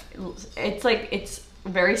kid, but It's like it's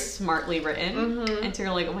very smartly written, Mhm. and so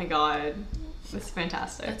you're like, oh my god, this is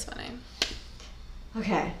fantastic. that's funny.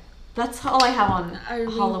 Okay. That's all I have on Are we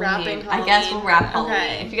Halloween. wrapping I guess we'll wrap Halloween?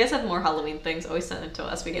 Halloween. Okay. If you guys have more Halloween things, always send them to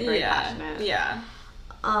us. We get very passionate. Yeah.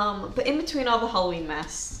 But in between all the Halloween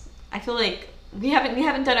mess, I feel like we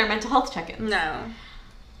haven't done our mental health check-ins. No.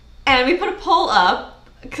 And we put a poll up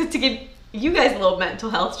to give you guys little mental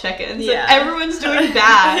health check-ins. Yeah. And everyone's doing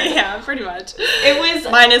bad. Yeah, pretty much. It was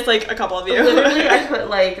minus like a couple of you. literally I put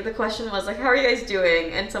like the question was like, how are you guys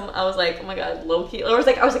doing? And I was like, oh my god, low key. I was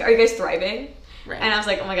like, are you guys thriving? Right. And I was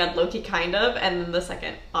like, oh my god, low key kind of. And then the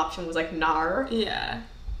second option was like nar. Yeah.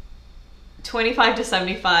 25 to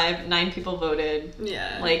 75, 9 people voted.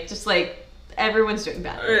 Yeah. Like just like everyone's doing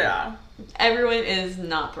bad. Yeah. Everyone is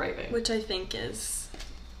not thriving. Which I think is,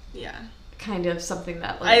 yeah. Kind of something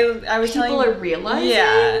that like I was people telling, are realizing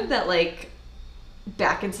Yeah. that like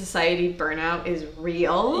back in society burnout is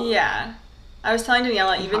real. Yeah. I was telling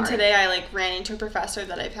Daniela, And even hard. today I like ran into a professor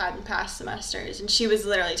that I've had in past semesters, and she was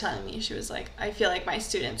literally telling me, she was like, I feel like my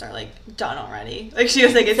students are like done already. Like she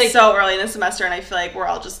was like, it's like- so early in the semester and I feel like we're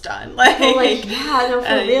all just done. Like, Well, like yeah, no,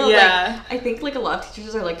 for real. yeah. Like I think like a lot of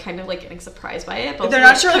teachers are like kind of like getting surprised by it, but they're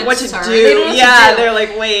also, not sure like what to concerned. do. They don't know what to Yeah, do. they're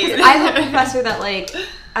like, wait. 'Cause I have a professor that like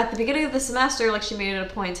at the beginning of the semester, like she made it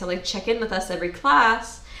a point to like check in with us every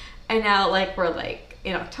class, and now like we're like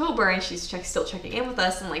in October and she's still checking in with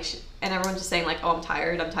us, and like and everyone's just saying like, oh, I'm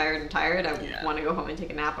tired. I Yeah. want to go home and take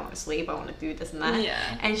a nap. I want to sleep. I want to do this and that. Yeah.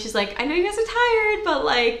 And she's like, I know you guys are tired, but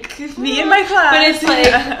like Me and my class. But it's like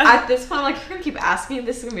Yeah. at this point, I'm like, if you're gonna keep asking,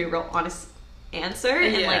 this is gonna be a real honest answer,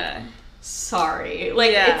 and like Yeah. sorry,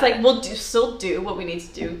 like Yeah. it's like we'll still do what we need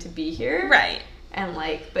to do to be here, Right. And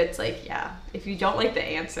like, but it's like, yeah, if you don't like the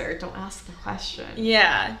answer, don't ask the question.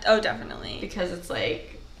 Yeah. Oh, definitely. Because it's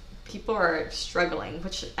like people are struggling,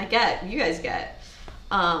 which I get, you guys get.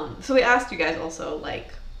 So we asked you guys also like,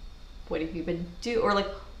 what have you been or like,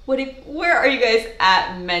 where are you guys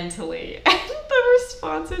at mentally? And the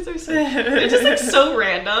responses are so they're just like so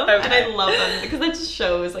random, Okay. and I love them because that just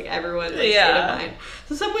shows like everyone's like, state of mind.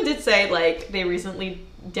 So someone did say like they recently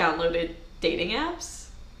downloaded dating apps.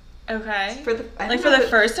 Okay. For the I Like don't for know the if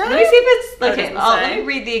first time? Let me see if it's Oh, it okay. doesn't Let say. me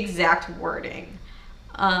read the exact wording.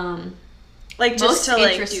 Like just most to like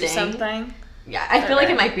do interesting- something. Yeah, I feel like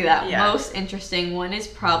Okay. it might be that. Yeah. Most interesting one is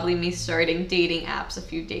probably me starting dating apps a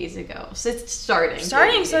few days ago. So it's starting.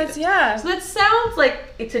 Starting, so it's yeah. So that sounds like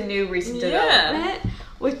it's a new recent Yeah. development.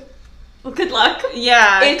 Which, well, good luck.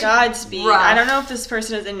 Yeah, It's Godspeed. rough. I don't know if this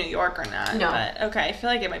person is in New York or not. No. But okay, I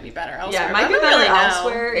feel like it might be better elsewhere. Yeah, it might but be I don't better really know.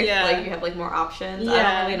 elsewhere if Yeah. like you have like more options. I Yeah.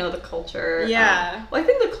 don't really know the culture. Yeah. Well, I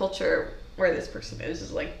think the culture where this person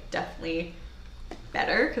is like definitely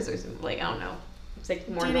better because there's like I don't know, it's like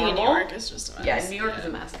more Dating in normal. New York is just a mess. Yeah, New York is a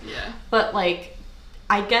mess. Yeah. But like,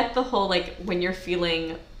 I get the whole like when you're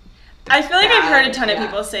feeling. I feel like I've heard a ton of yeah.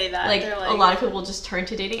 people say that. Like, They're a lot of people will just turn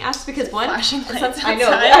to dating apps because one, flashing lights I know.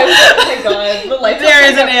 outside. I was like, oh my god, the lights. There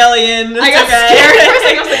is outside an alien. I It's got okay. scared for a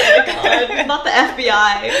second. I was like, oh my god, not the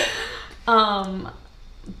FBI.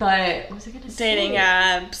 But what was I gonna say? Dating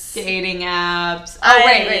apps. Dating apps. Oh I-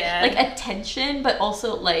 right. yeah. Like attention, but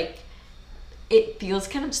also like it feels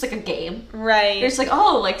kind of just like a game. Right. You're just like,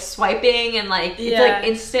 oh, like swiping and like it's Yeah. like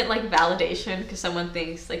instant like validation because someone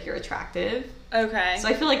thinks like you're attractive. Okay. So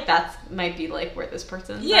I feel like that's might be like where this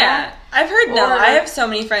person's Yeah, at. I've heard no. Or- I have so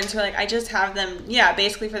many friends who are like, I just have them. Yeah,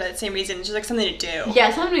 basically for that same reason. It's just like something to do.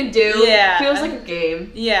 Yeah, something to do. Yeah. Feels like a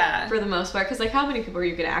game Yeah. for the most part. Because like, how many people are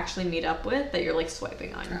you gonna actually meet up with that you're like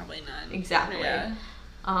swiping on? Probably none. Exactly. Yeah.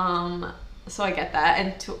 So I get that,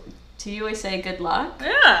 and to you I say good luck.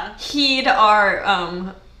 Yeah. Heed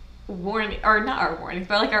our warning, or not our warnings,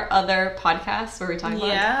 but like our other podcasts where we talk about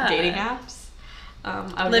Yeah. dating apps.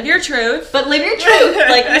 I would Live your truth. But live your truth.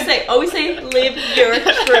 Like we say, always say, live your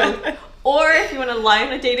truth. Or if you want to lie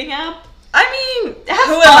on a dating app, I mean, have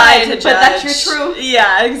who am I fun, to but judge? that's your truth.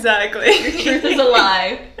 Yeah, exactly. your truth is a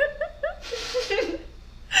lie.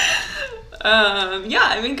 Yeah,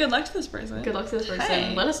 I mean, good luck to this person. Good luck to this person.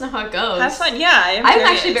 Hey. Let us know how it goes. Have fun. Yeah, I'm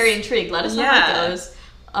actually very intrigued. Let us know how Yeah. it goes.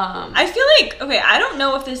 I feel like, okay, I don't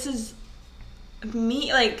know if this is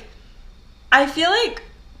me, like, I feel like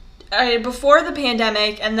before the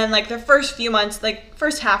pandemic and then, like, the first few months, like,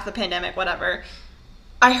 first half of the pandemic, whatever,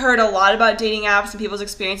 I heard a lot about dating apps and people's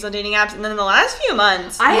experience on dating apps, and then in the last few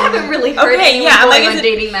months, I haven't really heard anyone going on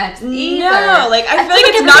dating apps either. No, like, I feel like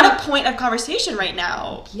it's not a point of conversation right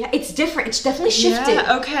now. Yeah, it's different. It's definitely shifted.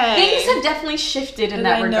 Yeah, okay. Things have definitely shifted in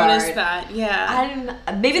that regard. I noticed that, yeah.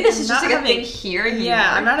 Maybe this is just like a thing here and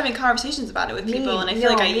yeah, I'm not having conversations about it with people, and I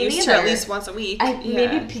feel like I used to at least once a week.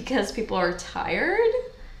 Maybe because people are tired.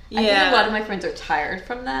 Yeah. I think a lot of my friends are tired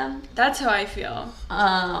from them. That's how I feel. Or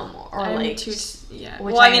I'm like,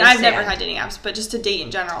 well, I mean, I've never had dating apps, but just to date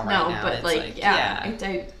in general right now. No, but like,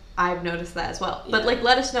 I've noticed that as well. But like,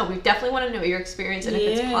 let us know. We definitely want to know your experience, and if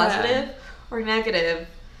it's positive or negative,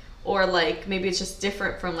 or like maybe it's just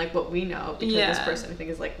different from like what we know, because this person I think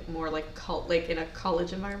is like more like like in a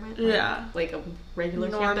college environment. Like a regular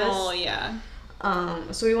normal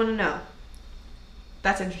campus. So we want to know.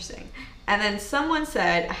 That's interesting. And then someone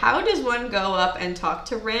said, how does one go up and talk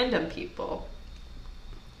to random people?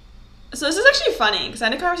 So this is actually funny, because I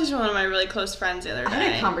had a conversation with one of my really close friends the other day. I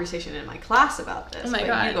had a conversation in my class about this. Oh my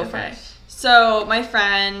God. You go first. So my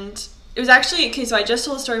friend, it was actually, okay, so I just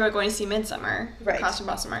told a story about going to see Midsummer across from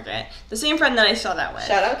Boston Market. The same friend that I saw that with.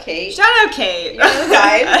 Shout out Kate.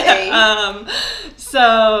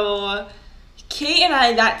 So Kate and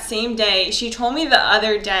I, that same day, she told me the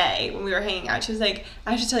other day when we were hanging out, she was like,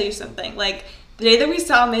 I have to tell you something. Like, the day that we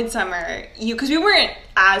saw Midsummer, because we weren't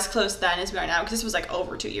as close then as we are now, because this was like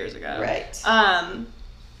over 2 years ago. Right.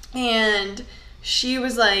 And she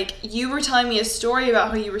was like, you were telling me a story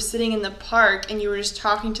about how you were sitting in the park and you were just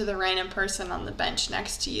talking to the random person on the bench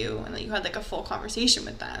next to you, and that you had like a full conversation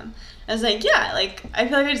with them. I was like, yeah, like, I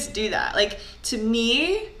feel like I just do that. Like, to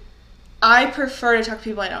me, I prefer to talk to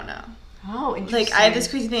people I don't know. Oh, interesting. Like, I have this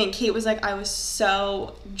crazy thing, and Kate was like, I was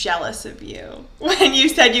so jealous of you when you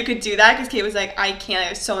said you could do that, because Kate was like, I can't, I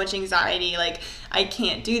have so much anxiety, like, I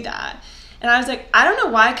can't do that. And I was like, I don't know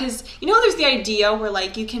why, because, you know, there's the idea where,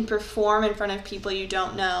 like, you can perform in front of people you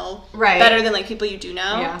don't know better than, like, people you do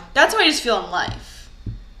know. Yeah. That's how I just feel in life.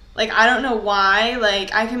 Like, I don't know why,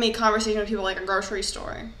 like, I can make conversation with people, like, a grocery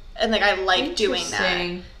store. And, like, I like doing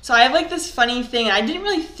that. So I have, like, this funny thing, and I didn't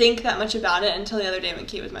really think that much about it until the other day when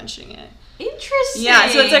Kate was mentioning it. Interesting. Yeah,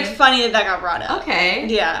 so it's, like, funny that got brought up. Okay.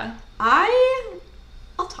 Yeah.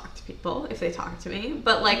 I'll talk to people if they talk to me,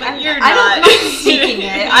 but, like, I'm not not seeking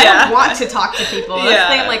it. I don't want to talk to people.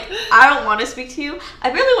 That's the thing, like, I don't want to speak to you.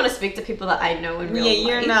 I really want to speak to people that I know in real life. Yeah,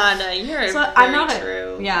 you're not you're so very I'm not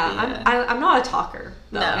true. I'm not a talker,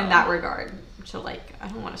 though, in that regard. So, like, I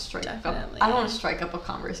don't want to strike up a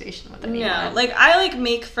conversation with anyone. Yeah, like, I, like,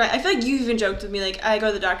 make friends. I feel like you even joked with me, like, I go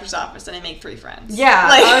to the doctor's office and I make 3 friends. Yeah,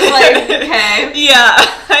 like, I was like, okay. Yeah,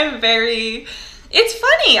 it's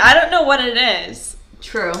funny. I don't know what it is.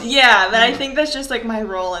 True. Yeah, but I think that's just, like, my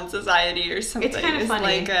role in society or something. It's kind of funny.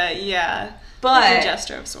 Like, but like a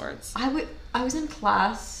gesture of sorts. I was in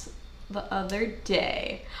class the other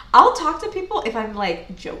day. I'll talk to people if I'm,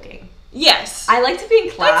 like, joking. Yes. I like to be in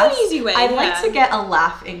class. That's an easy way. I like to get a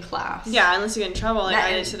laugh in class. Yeah, unless you get in trouble like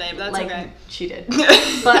I did today, but that's like, okay. She did.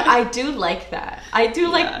 But I do like that. I do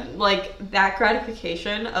like that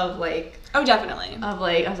gratification of, like... Oh, definitely. Of,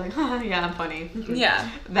 like, I was like, yeah, I'm funny. Yeah.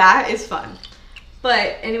 That is fun.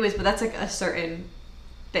 But anyways, that's, like, a certain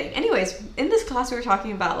thing. Anyways, in this class we were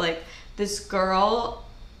talking about, like, this girl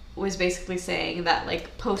was basically saying that,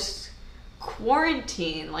 like,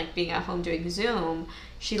 post-quarantine, like, being at home doing Zoom...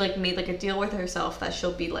 She, like, made, like, a deal with herself that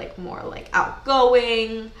she'll be, like, more, like,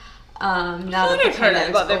 outgoing. Now that I've heard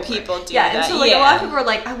of other people do that. Yeah, and so, like, a lot of people are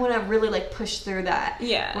like, I want to really, like, push through that.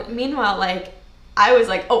 Yeah. But meanwhile, like, I was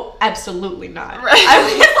like, oh, absolutely not. Right. I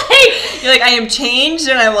was like... You're like, I am changed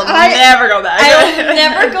and I will never go back. I will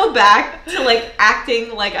never go back to, like,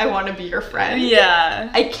 acting like I want to be your friend.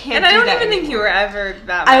 Yeah. I can't And I don't even anymore. think you were ever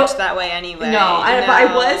that much that way anyway. No,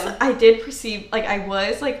 but I did perceive, like, I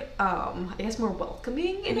was, like, I guess more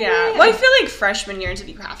welcoming in a way. Well, I feel like freshman year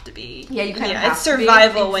you have to be. Yeah, you kind of have it's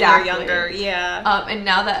survival to be. when you're younger. Yeah. And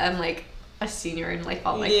now that I'm, like, a senior in, like,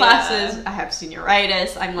 all my classes, I have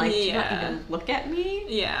senioritis, I'm like, do you not even look at me?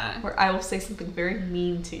 Yeah. Or I will say something very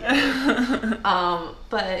mean to you.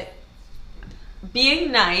 But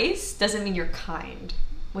being nice doesn't mean you're kind,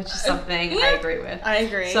 which is something I agree with. I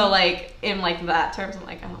agree. So, like, in, like, that terms, I'm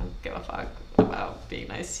like, I don't give a fuck about being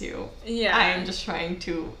nice to you. Yeah. I am just trying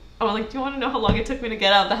to... I'm like, do you want to know how long it took me to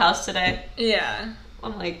get out of the house today? Yeah.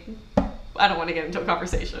 I'm like... I don't want to get into a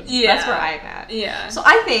conversation. Yeah. That's where I'm at. Yeah. So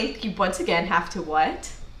I think you once again have to what?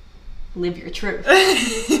 Live your truth.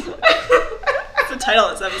 That's the title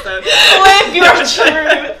of this episode. Live your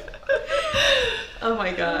truth.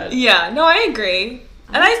 Yeah, no, I agree.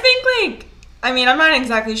 And I think, like, I mean, I'm not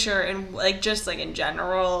exactly sure in, like, just, like, in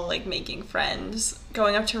general, like, making friends,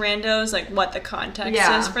 going up to randos, like, what the context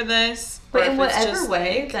is for this. But in whatever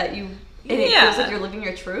way that you, and it feels like you're living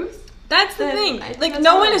your truth. That's the thing. Like,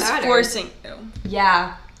 no one is forcing you.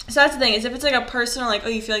 Yeah. So that's the thing, is if it's, like, a personal, like, oh,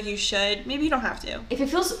 you feel like you should, maybe you don't have to. If it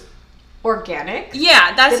feels organic.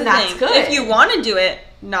 Yeah, that's the thing. Good. If you want to do it,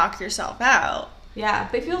 knock yourself out. Yeah,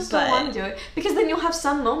 but if you still want to do it, because then you'll have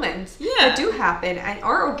some moments that do happen and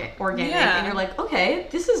are organic, and you're like, okay,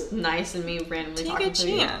 this is nice and me randomly talking to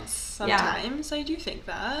you. Take a chance. Sometimes I do think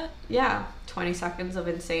that. Yeah, 20 seconds of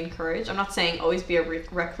insane courage. I'm not saying always be a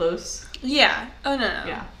recluse. Yeah. Oh, no.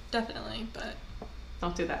 Yeah. Definitely, but...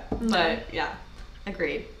 Don't do that. No. But, yeah.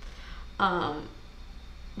 Agreed.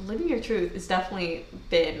 Living your truth has definitely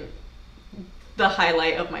been the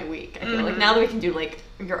highlight of my week. I feel like now that we can do like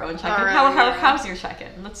your own check-in. Right, how's your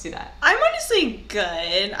check-in? Let's do that. I'm honestly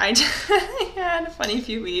good. I had a funny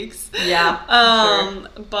few weeks. Yeah. Sure.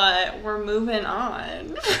 But we're moving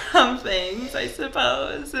on from things, I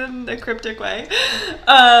suppose, in a cryptic way.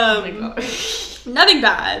 Oh my gosh. Nothing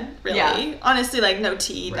bad, really. Yeah. Honestly, like no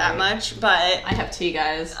tea that much, but I have tea,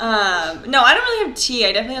 guys. No, I don't really have tea.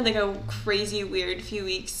 I definitely had like a crazy weird few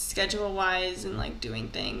weeks schedule wise and like doing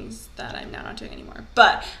things that I'm now not doing anymore.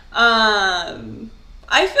 But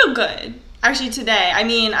I feel good. Actually today, I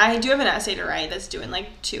mean, I do have an essay to write that's due in like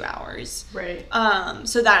 2 hours. Right.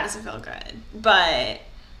 So that doesn't feel good. But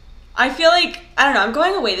I feel like, I don't know, I'm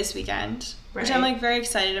going away this weekend, which I'm like very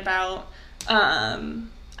excited about.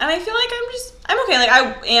 And I feel like I'm okay. Like,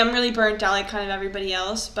 I am really burnt out like kind of everybody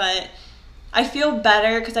else, but I feel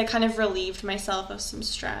better because I kind of relieved myself of some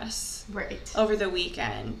stress over the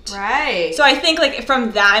weekend. Right. So I think, like,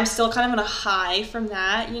 from that, I'm still kind of on a high from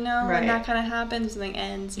that, you know? Right. When that kind of happens, something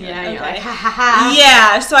ends. Yeah, like, you're okay. like, ha, ha, ha.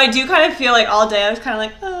 Yeah, so I do kind of feel like all day I was kind of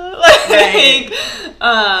like, oh.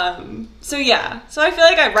 So, yeah. So I feel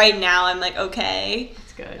like right now I'm, like, okay.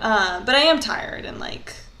 That's good. But I am tired and,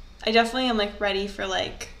 like, I definitely am, like, ready for,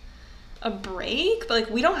 like, a break, but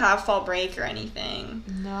like we don't have fall break or anything.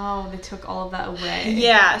 No, they took all of that away.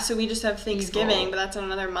 Yeah, so we just have Thanksgiving, but that's in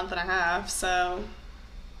another month and a half, so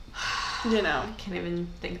you know. I can't even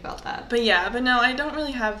think about that. But yeah, but no, I don't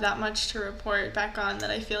really have that much to report back on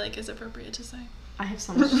that I feel like is appropriate to say. I have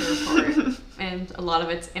so much to report, and a lot of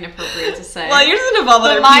it's inappropriate to say. Well, yours doesn't involve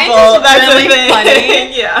other mine people. Is That's really the thing.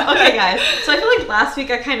 Funny. Yeah. Okay, guys. So I feel like last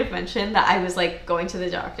week I kind of mentioned that I was like going to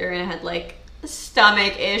the doctor and I had like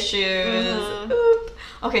stomach issues. Oop.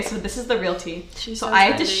 Okay, so this is the real tea. So I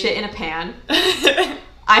had to shit in a pan. I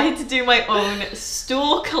had to do my own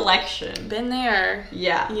stool collection. Been there.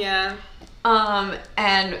 Yeah. Yeah.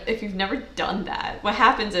 And if you've never done that, what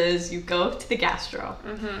happens is you go to the gastro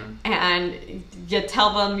and you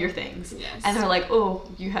tell them your things. Yes. And they're like, oh,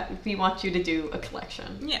 we want you to do a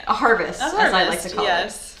collection. Yeah. A harvest, as I like to call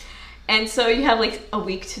it. And so you have like a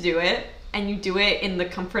week to do it. And you do it in the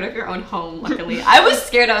comfort of your own home, luckily. I was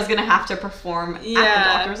scared I was going to have to perform at the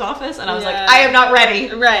doctor's office. And I was like, I am not ready.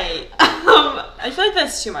 Right. I feel like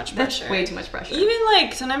that's too much pressure. That's way too much pressure. Even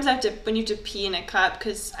like, sometimes I have to, when you have to pee in a cup,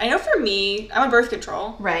 because I know for me, I'm on birth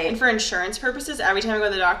control. Right. And for insurance purposes, every time I go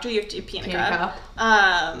to the doctor, you have to pee in a cup.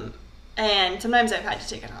 And sometimes I've had to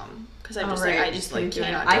take it home. Because I'm just like, I just like cannot do it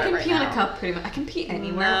right now. I can pee in a cup pretty much. I can pee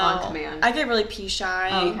anywhere on command. I get really pee shy.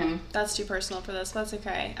 Oh, okay. That's too personal for this, but that's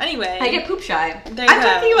okay. Anyway. I get poop shy. There you I'm go.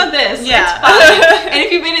 talking about this. Yeah. It's fine. And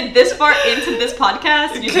if you made it this far into this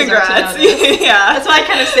podcast, you deserve to know this. Yeah. That's why I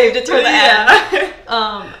kind of saved it toward the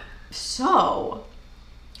end. So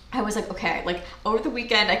I was like, okay, like over the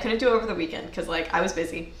weekend, I couldn't do it over the weekend because like I was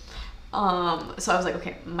busy. So I was like,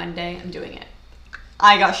 okay, Monday, I'm doing it.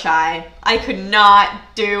 I got shy. I could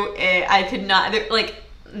not do it. I could not, like,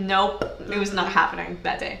 nope. It was not happening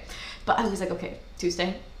that day. But I was like, okay,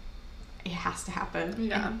 Tuesday, it has to happen.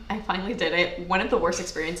 Yeah. And I finally did it. One of the worst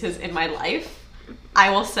experiences in my life, I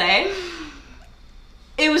will say.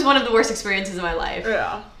 It was one of the worst experiences in my life.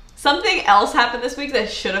 Yeah. Something else happened this week that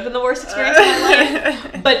should have been the worst experience in my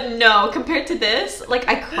life. But no, compared to this, like,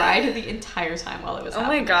 I cried the entire time while it was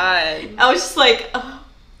happening. Oh my God. I was just like,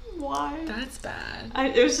 why? That's bad.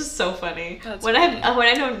 It was just so funny. When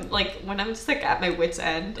I know, like, when I'm just like at my wit's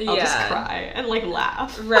end, I'll just cry and like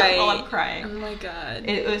laugh while I'm crying. Oh my God.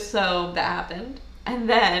 It was so that happened, and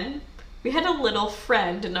then we had a little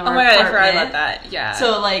friend in our apartment. apartment. I forgot about that. Yeah.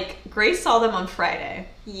 So like Grace saw them on Friday.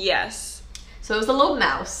 Yes. So it was a little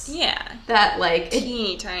mouse. Yeah. That like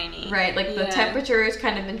teeny tiny. Right. Like the temperature has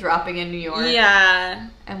kind of been dropping in New York. Yeah.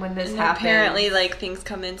 And when this happened, apparently like things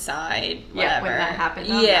come inside. Whatever. Yeah. When that happened.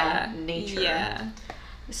 Nature. Yeah.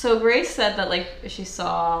 So Grace said that like she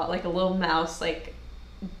saw like a little mouse like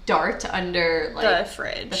dart under like the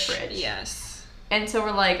fridge. Yes. And so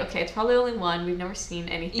we're like, okay, it's probably only one. We've never seen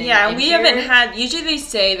anything. Yeah, we haven't had. Usually they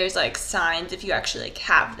say there's like signs if you actually like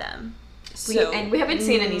have them. So and we haven't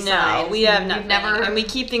seen any signs. No, we have nothing. We've never, and we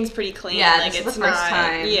keep things pretty clean. Yeah, like this it's is the first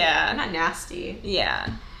time. Yeah, not nasty. Yeah.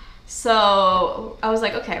 So I was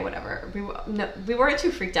like, okay, whatever. We weren't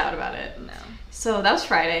too freaked out about it. No. So that was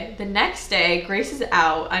Friday. The next day, Grace is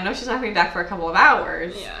out. I know she's not coming back for a couple of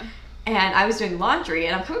hours. Yeah. And I was doing laundry,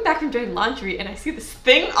 and I'm coming back from doing laundry, and I see this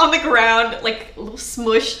thing on the ground, like a little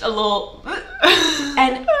smushed, a little,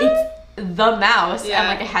 and it's the mouse. Yeah. And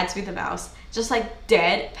like, it had to be the mouse. Just like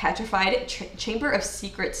dead, petrified, Chamber of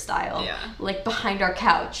Secrets style. Yeah. Like behind our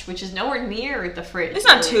couch, which is nowhere near the fridge. It's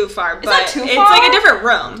not too far, but it's not too far. It's like a different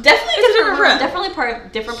room. Definitely it's a different room. Definitely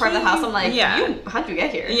different part of the house. I'm like, yeah. How'd you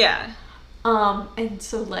get here? Yeah. And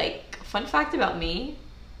so like, fun fact about me,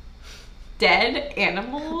 dead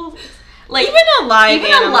animals, like even alive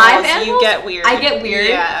animals, you get weird. I get weird.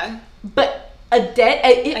 Yeah. But a dead,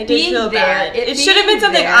 it being feel there, bad. It should have been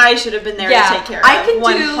something I should have been there to take care of. I can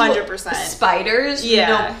 100%. do spiders,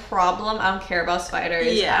 Yeah. no problem. I don't care about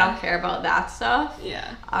spiders. Yeah. I don't care about that stuff. Yeah.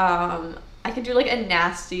 I can do like a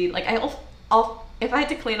nasty, like I'll if I had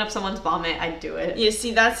to clean up someone's vomit, I'd do it. Yeah,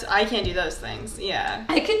 see, I can't do those things. Yeah.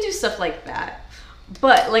 I can do stuff like that.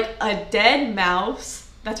 But like a dead mouse,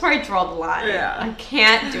 that's where I draw the line. Yeah. I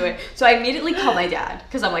can't do it. So I immediately call my dad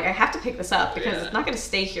because I'm like, I have to pick this up because it's not going to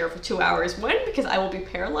stay here for 2 hours. One, because I will be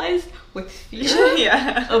paralyzed with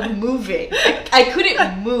fear of moving. I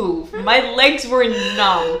couldn't move. My legs were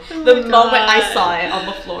numb the moment I saw it on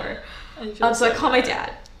the floor. So I call my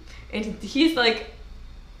dad, and he's like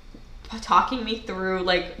talking me through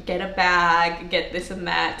like, get a bag, get this and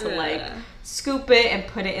that to like scoop it and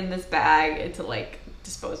put it in this bag and to like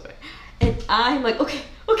dispose of it. And I'm like, okay,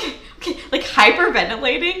 like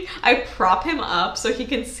hyperventilating. I prop him up so he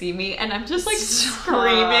can see me, and I'm just like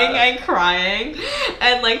screaming and crying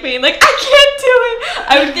and like being like, I can't do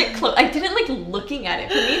it. I would get close. I didn't like looking at it.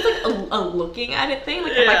 For me, it's like a looking at it thing.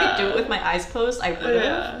 Like if I could do it with my eyes closed, I would have.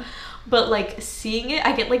 Yeah. But like seeing it,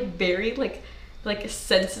 I get like very like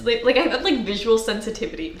sensitive, like I have like visual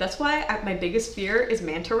sensitivity. That's why my biggest fear is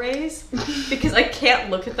manta rays because I can't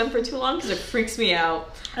look at them for too long because it freaks me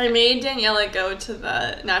out. I made Daniela go to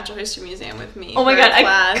the Natural History Museum with me. Oh my god,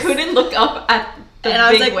 I couldn't look up at the and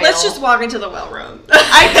I was like, whale. let's just walk into the whale room.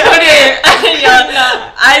 I couldn't.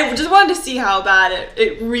 I just wanted to see how bad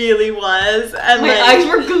it really was. And my eyes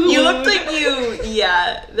were glued. You looked like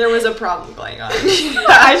there was a problem going on.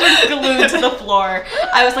 My eyes were glued to the floor.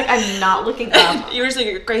 I was like, I'm not looking up. You were just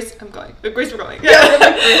like, Grace, I'm going. Grace, we're going.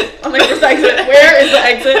 Yeah, I'm like, where's the exit? Where is the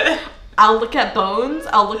exit? I'll look at bones.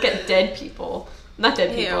 I'll look at dead people. Not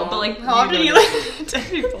dead people, but like, how often do you look at dead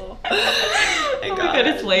people? Oh my god,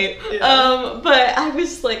 it's late. Yeah. But I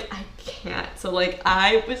was like, I can't. So like,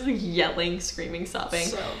 I was like yelling, screaming, sobbing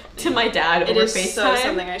to my dad over FaceTime. So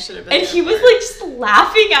something I should have been. And he was like just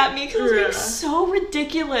laughing at me because it was being so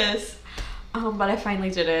ridiculous. But I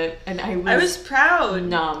finally did it, and I was proud.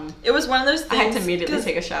 Numb. It was one of those things. I had to immediately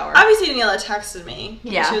take a shower. Obviously, Daniela texted me.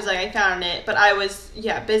 Yeah. She was like, I found it, but I was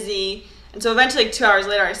busy. And so eventually, like 2 hours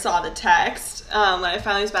later, I saw the text when I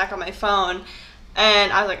finally was back on my phone,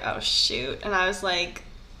 and I was like, "Oh shoot!" And I was like,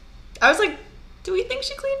 "Do we think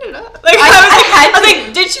she cleaned it up?" Like I was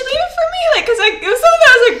like, "Did she leave it for me?" Like, cause like it was something that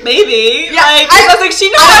I was like, "Maybe." Yeah, like I was like, "She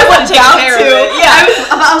knows I want to take care of it." Yeah,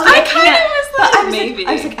 I was like, I kind of was like, maybe.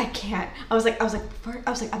 I was like, I can't. I was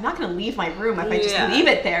like, I'm not gonna leave my room if I just leave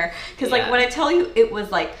it there, because like when I tell you, it was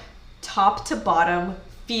like top to bottom.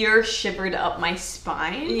 Fear shivered up my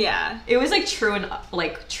spine. Yeah. It was like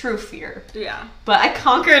true fear. Yeah. But I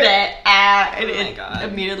conquered it and God.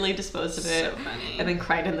 Immediately disposed of it. So funny. And then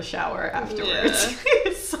cried in the shower afterwards. Yeah.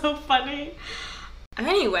 It's so funny.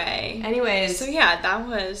 Anyways. So yeah, that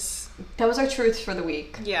was our truths for the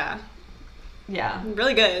week. Yeah. Yeah.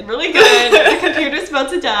 Really good. Really good. The computer's about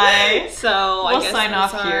to die. So we'll I guess sign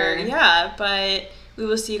off here. Yeah, but we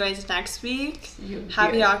will see you guys next week.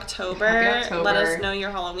 Happy October. Let us know your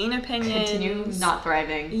Halloween opinions. Continue not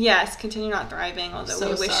thriving. Yes, continue not thriving, although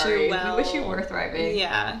we wish you well. We wish you were thriving.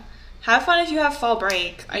 Yeah. Have fun if you have fall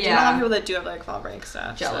break. I do know a lot of people that do have like fall break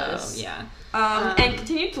stuff. Jealous. So, yeah. And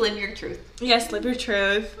continue to live your truth. Yes, live your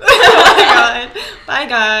truth. Oh my god. Bye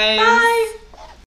guys. Bye.